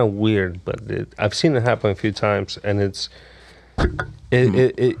is kind of weird, but I've seen it happen a few times, and it's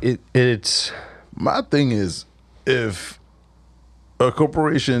My thing is, if a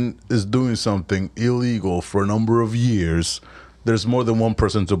corporation is doing something illegal for a number of years, there's more than one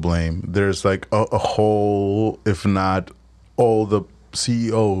person to blame. There's like a whole, if not all the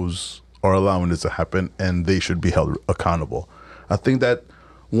CEOs are allowing this to happen, and they should be held accountable. I think that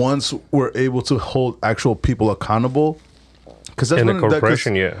once we're able to hold actual people accountable, because that's in the when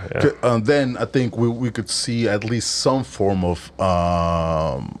corporation, then I think we could see at least some form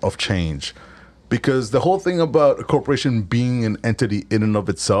of change. Because the whole thing about a corporation being an entity in and of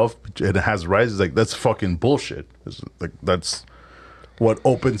itself, it has rights, like that's fucking bullshit. Like that's what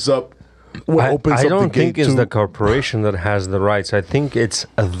opens up. I don't think it's the corporation that has the rights. I think it's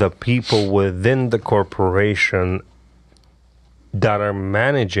the people within the corporation that are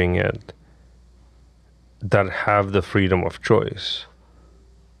managing it that have the freedom of choice.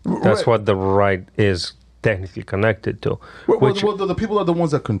 That's what the right is technically connected to. Well, the people are the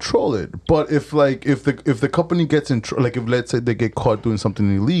ones that control it. But if the company gets in like if let's say they get caught doing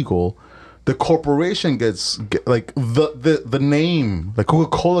something illegal, the corporation gets like the name, like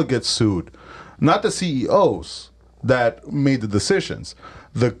Coca-Cola gets sued, not the CEOs that made the decisions.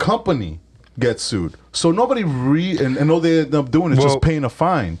 The company gets sued. So nobody and all they end up doing is just paying a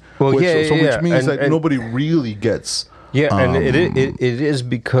fine. Which means that nobody really gets. Yeah, and it is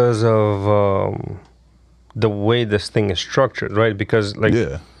because of the way this thing is structured, right? Because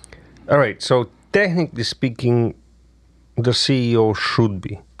all right, so technically speaking, the CEO should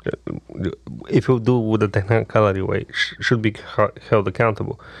be, if you do with the technicality way, should be held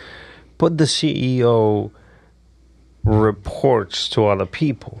accountable. But the CEO reports to other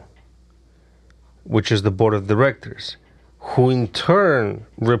people, which is the board of directors, who in turn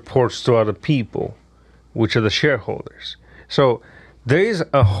reports to other people, which are the shareholders. So there is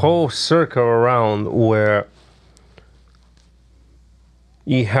a whole circle around where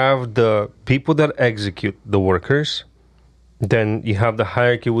you have the people that execute the workers, then you have the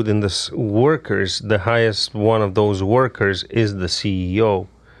hierarchy within the workers. The highest one of those workers is the CEO,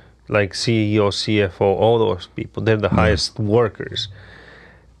 like CEO, CFO, all those people. They're the highest workers.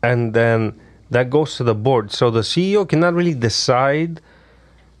 And then that goes to the board. So the CEO cannot really decide.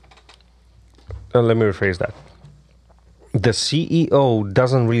 Let me rephrase that. The CEO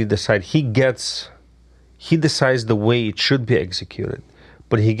doesn't really decide. He decides the way it should be executed,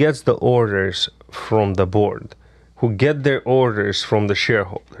 but he gets the orders from the board, who get their orders from the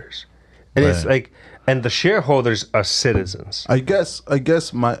shareholders. And it's like, and the shareholders are citizens. I guess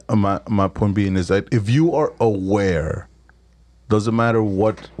my point being is that if you are aware, doesn't matter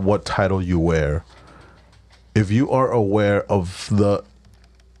what title you wear, if you are aware of the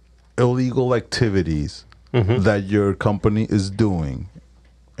illegal activities that your company is doing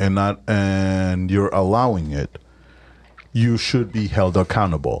and you're allowing it, you should be held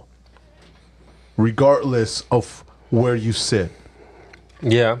accountable regardless of where you sit.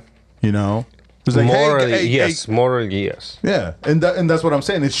 Yeah. You know? It's like, morally, yes. Morally, yes. Yeah. And that's what I'm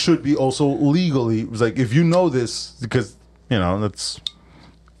saying. It should be also legally. It's like, if you know this, because, you know, that's...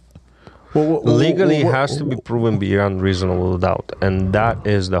 Legally, it has to be proven beyond reasonable doubt, and that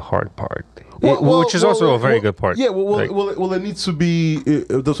is the hard part, which is also a very good part. Yeah, it needs to be.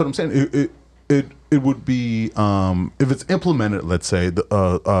 That's what I'm saying. It would be if it's implemented. Let's say,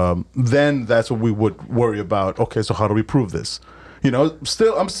 then that's what we would worry about. Okay, so how do we prove this? You know,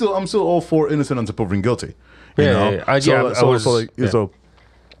 I'm still all for innocent until proven guilty. You know? It's like,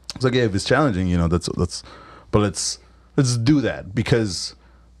 yeah, if it's challenging, you know, but let's do that, because.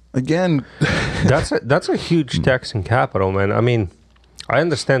 Again, that's a huge tax in capital, man. I mean, I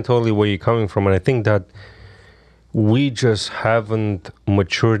understand totally where you're coming from, and I think that we just haven't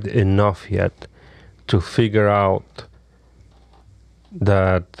matured enough yet to figure out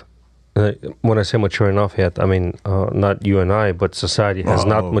that. When I say mature enough yet, I mean not you and I, but society has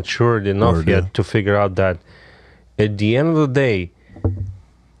not matured enough yet to figure out that at the end of the day,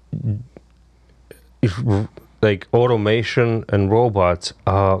 if like automation and robots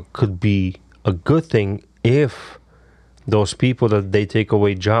could be a good thing if those people that they take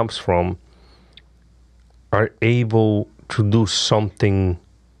away jobs from are able to do something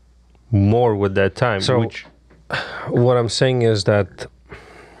more with that time. So what I'm saying is that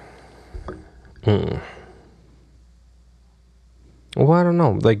well, I don't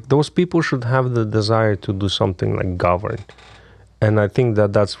know, like those people should have the desire to do something like govern. And I think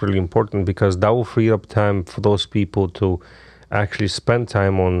that that's really important, because that will free up time for those people to actually spend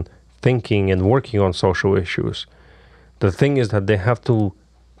time on thinking and working on social issues. The thing is that they have to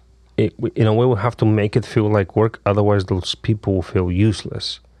in a way, we have to make it feel like work. Otherwise, those people will feel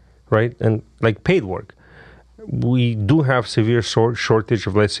useless, right? And like paid work, we do have severe shortage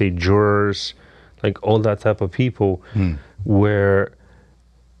of, let's say, jurors, like all that type of people, where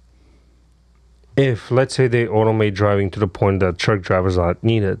if, let's say, they automate driving to the point that truck drivers are not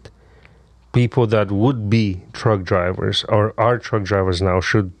needed, people that would be truck drivers or are truck drivers now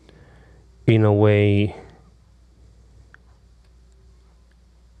should, in a way,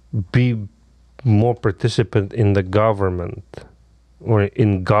 be more participant in the government or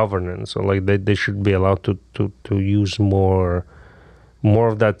in governance, or like they should be allowed to use more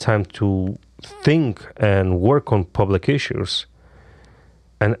of that time to think and work on public issues.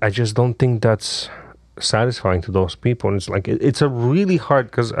 And I just don't think that's satisfying to those people. And it's like it's a really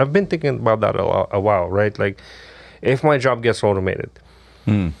hard, because I've been thinking about that a while, right? Like, if my job gets automated,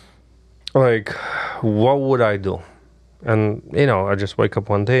 like, what would I do? And, I just wake up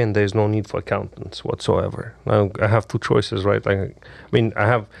one day and there's no need for accountants whatsoever. Now, I have two choices, right? Like, I mean, I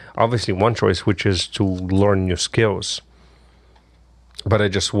have obviously one choice, which is to learn new skills. But I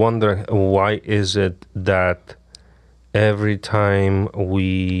just wonder, why is it that every time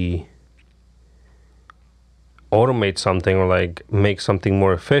we automate something or like make something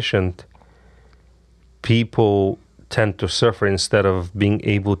more efficient, people tend to suffer instead of being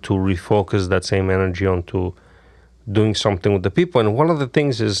able to refocus that same energy onto doing something with the people? And one of the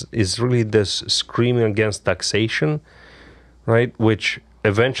things is really this screaming against taxation, right? Which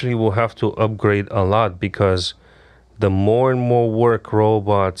eventually will have to upgrade a lot, because the more and more work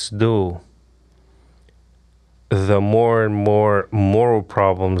robots do, the more and more moral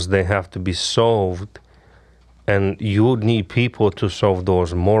problems they have to be solved. And you would need people to solve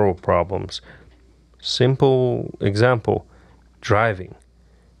those moral problems. Simple example, driving,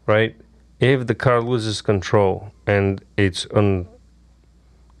 right? If the car loses control and it's a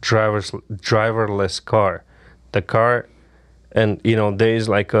driverless car, the car, and there is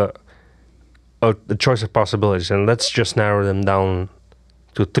like a choice of possibilities, and let's just narrow them down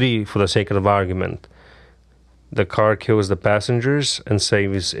to 3 for the sake of argument. The car kills the passengers and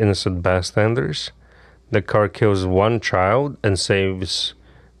saves innocent bystanders. The car kills one child and saves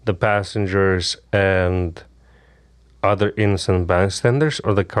the passengers and other innocent bystanders,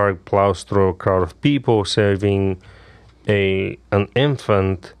 or the car plows through a crowd of people, saving an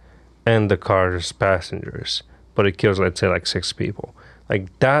infant and the car's passengers, but it kills, let's say, like 6 people.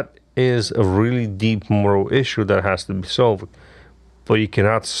 Like, that is a really deep moral issue that has to be solved. But you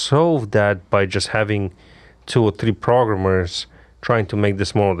cannot solve that by just having 2 or 3 programmers trying to make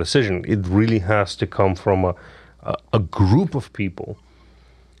this moral decision. It really has to come from a group of people.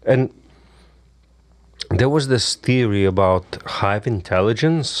 And there was this theory about hive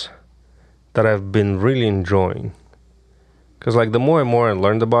intelligence that I've been really enjoying. Because like the more and more I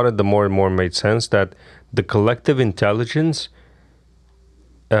learned about it, the more and more it made sense that the collective intelligence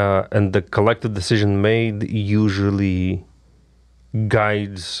and the collective decision made usually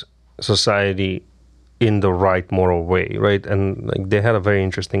guides society in the right moral way, right? And like they had a very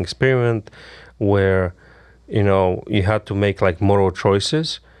interesting experiment where, you had to make like moral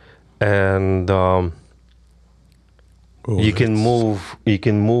choices, and you can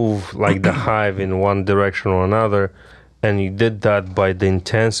move like the hive in one direction or another, and you did that by the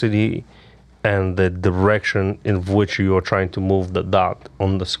intensity and the direction in which you are trying to move the dot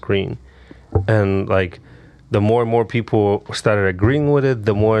on the screen. And like the more and more people started agreeing with it,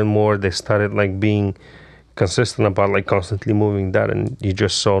 the more and more they started like being consistent about like constantly moving that, and you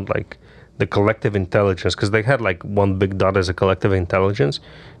just saw like the collective intelligence, because they had like one big dot as a collective intelligence,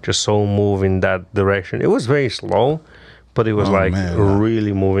 just so move in that direction. It was very slow, but it was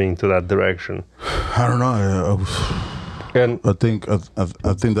really moving to that direction. I don't know. And I think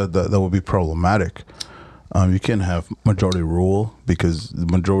that would be problematic. You can't have majority rule, because the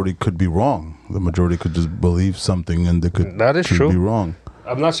majority could be wrong. The majority could just believe something, and they could be wrong.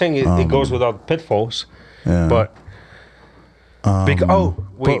 I'm not saying it goes without pitfalls, but no,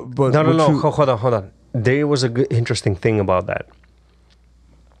 hold on. There was a good, interesting thing about that.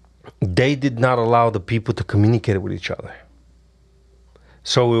 They did not allow the people to communicate with each other.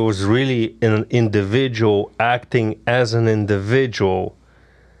 So it was really an individual acting as an individual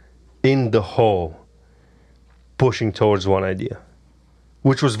in the whole, pushing towards one idea,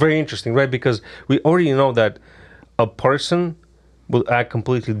 which was very interesting, right? Because we already know that a person will act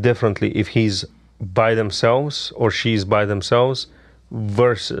completely differently if he's by themselves or she's by themselves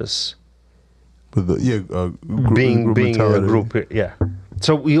versus being in a group. Yeah.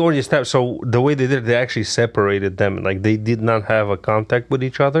 So we already established. So the way they did it, they actually separated them. Like they did not have a contact with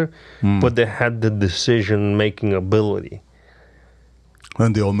each other, but they had the decision-making ability.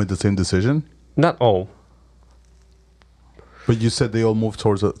 And they all made the same decision? Not all. But you said they all moved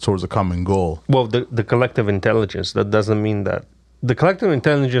towards a common goal. Well, the collective intelligence, that doesn't mean that. The collective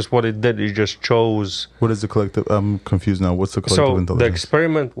intelligence, what it did, it just chose... What is the collective? I'm confused now. What's the collective intelligence?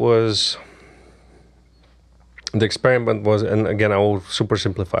 The experiment was, and again, I will super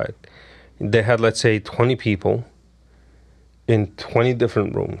simplify it. They had, let's say, 20 people in 20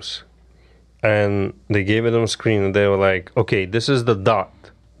 different rooms. And they gave them a screen and they were like, okay, this is the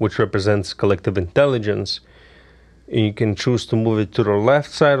dot, which represents collective intelligence. And you can choose to move it to the left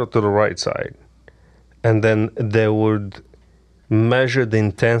side or to the right side. And then they would measure the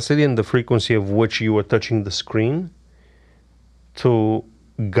intensity and the frequency of which you were touching the screen to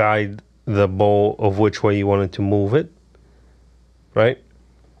guide the ball of which way you wanted to move it, right?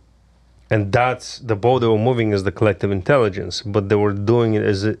 And that's the ball they were moving is the collective intelligence, but they were doing it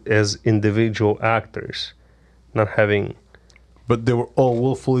as individual actors, not having. But they were all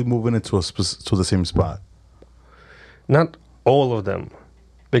willfully moving it to the same spot. Not all of them.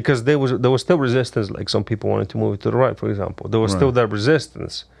 Because there was still resistance, like some people wanted to move it to the right, for example. There was still that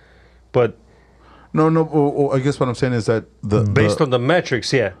resistance. But no. I guess what I'm saying is that based on the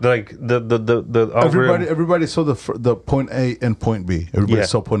metrics, yeah, like the everybody saw the point A and point B. Everybody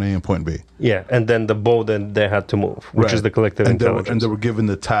saw point A and point B. Yeah, and then the ball then they had to move, which is the collective intelligence. And they were given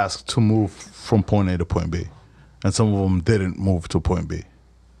the task to move from point A to point B, and some of them didn't move to point B.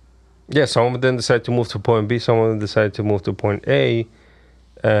 Yeah, some of them decided to move to point B. Some of them decided to move to point A.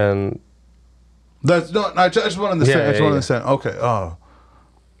 And that's not. I just want to understand. I just want to understand. Okay. Oh,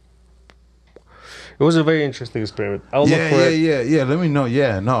 it was a very interesting experiment. I'll look for it. Yeah. Let me know.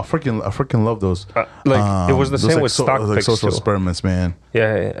 Yeah, no, I freaking love those. It was the same with stock picks social too. Experiments, man.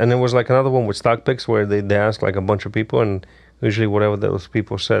 Yeah, and there was like another one with stock picks where they asked like a bunch of people, and usually whatever those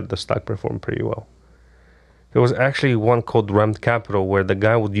people said, the stock performed pretty well. There was actually one called Rammed Capital where the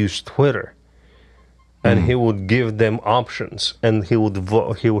guy would use Twitter. And he would give them options, and he would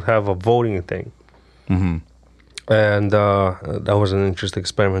have a voting thing. Mm-hmm. And that was an interesting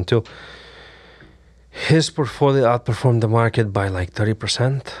experiment too. His portfolio outperformed the market by like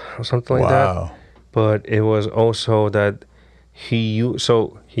 30% or something like that. But it was also that he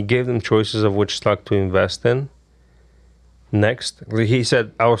gave them choices of which stock to invest in. Next, he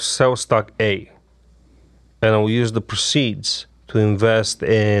said, "I'll sell stock A, and I'll use the proceeds to invest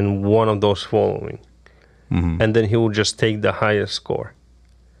in one of those following." Mm-hmm. And then he will just take the highest score.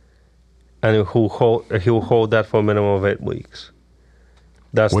 And he will hold that for a minimum of 8 weeks.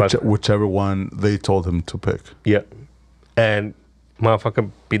 That's whichever one they told him to pick. Yeah. And motherfucker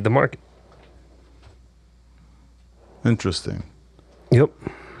beat the market. Interesting. Yep.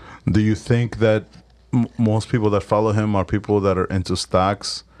 Do you think that most people that follow him are people that are into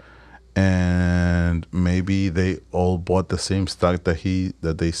stocks, and maybe they all bought the same stock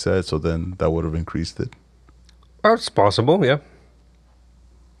that they said, so then that would have increased it? It's possible, yeah.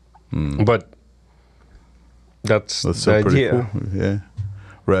 But that's the idea. Cool. Yeah,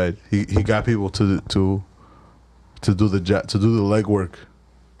 right. He got people to do the legwork.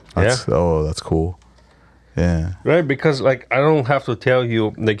 That's cool. Yeah. Right, because like I don't have to tell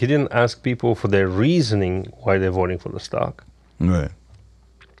you, like he didn't ask people for their reasoning why they're voting for the stock. Right.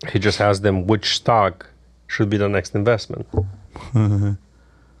 He just asked them which stock should be the next investment.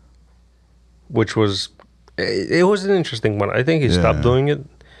 Which was. It was an interesting one. I think he stopped doing it,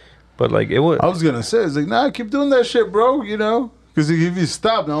 but like it was. I was gonna say, it's like, nah, keep doing that shit, bro. You know, because if you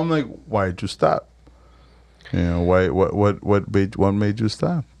stop, now I'm like, why did you stop? You know, why? What made you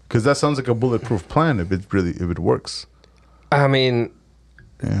stop? Because that sounds like a bulletproof plan if it works. I mean,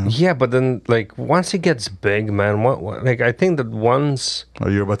 yeah, but then like once it gets big, man, like I think that once. Are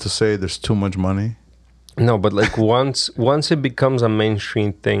you about to say there's too much money? No, but like once it becomes a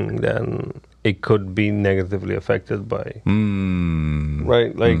mainstream thing, then it could be negatively affected by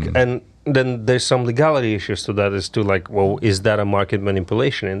right, like, and then there's some legality issues to that as to like, well, is that a market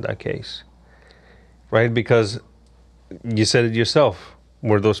manipulation in that case, right? Because you said it yourself,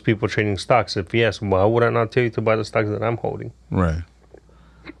 were those people trading stocks? If yes, why would I not tell you to buy the stocks that I'm holding? Right.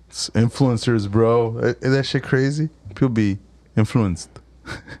 It's influencers, bro. Is that shit crazy? People be influenced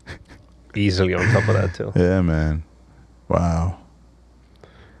easily on top of that too. Yeah, man. Wow.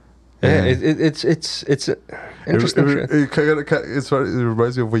 Yeah, it's interesting shit. It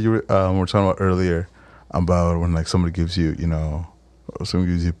reminds me of what you were talking about earlier about when like somebody gives you,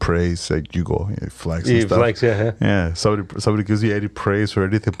 somebody gives you praise, like you go, flex and stuff. Flex, yeah. Yeah, somebody gives you any praise for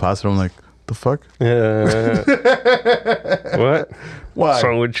anything positive. I'm like, the fuck? Yeah. What? Why?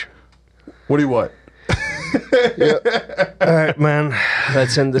 Sandwich. What do you want? All right, man.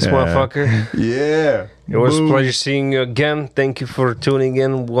 Let's end this motherfucker. Yeah. It was a pleasure seeing you again. Thank you for tuning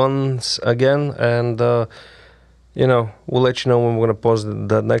in once again. And, we'll let you know when we're going to post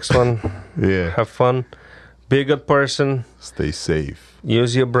the next one. Yeah. Have fun. Be a good person. Stay safe.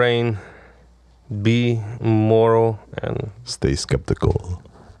 Use your brain. Be moral. And stay skeptical.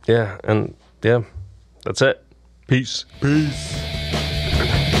 Yeah. And, that's it. Peace. Peace.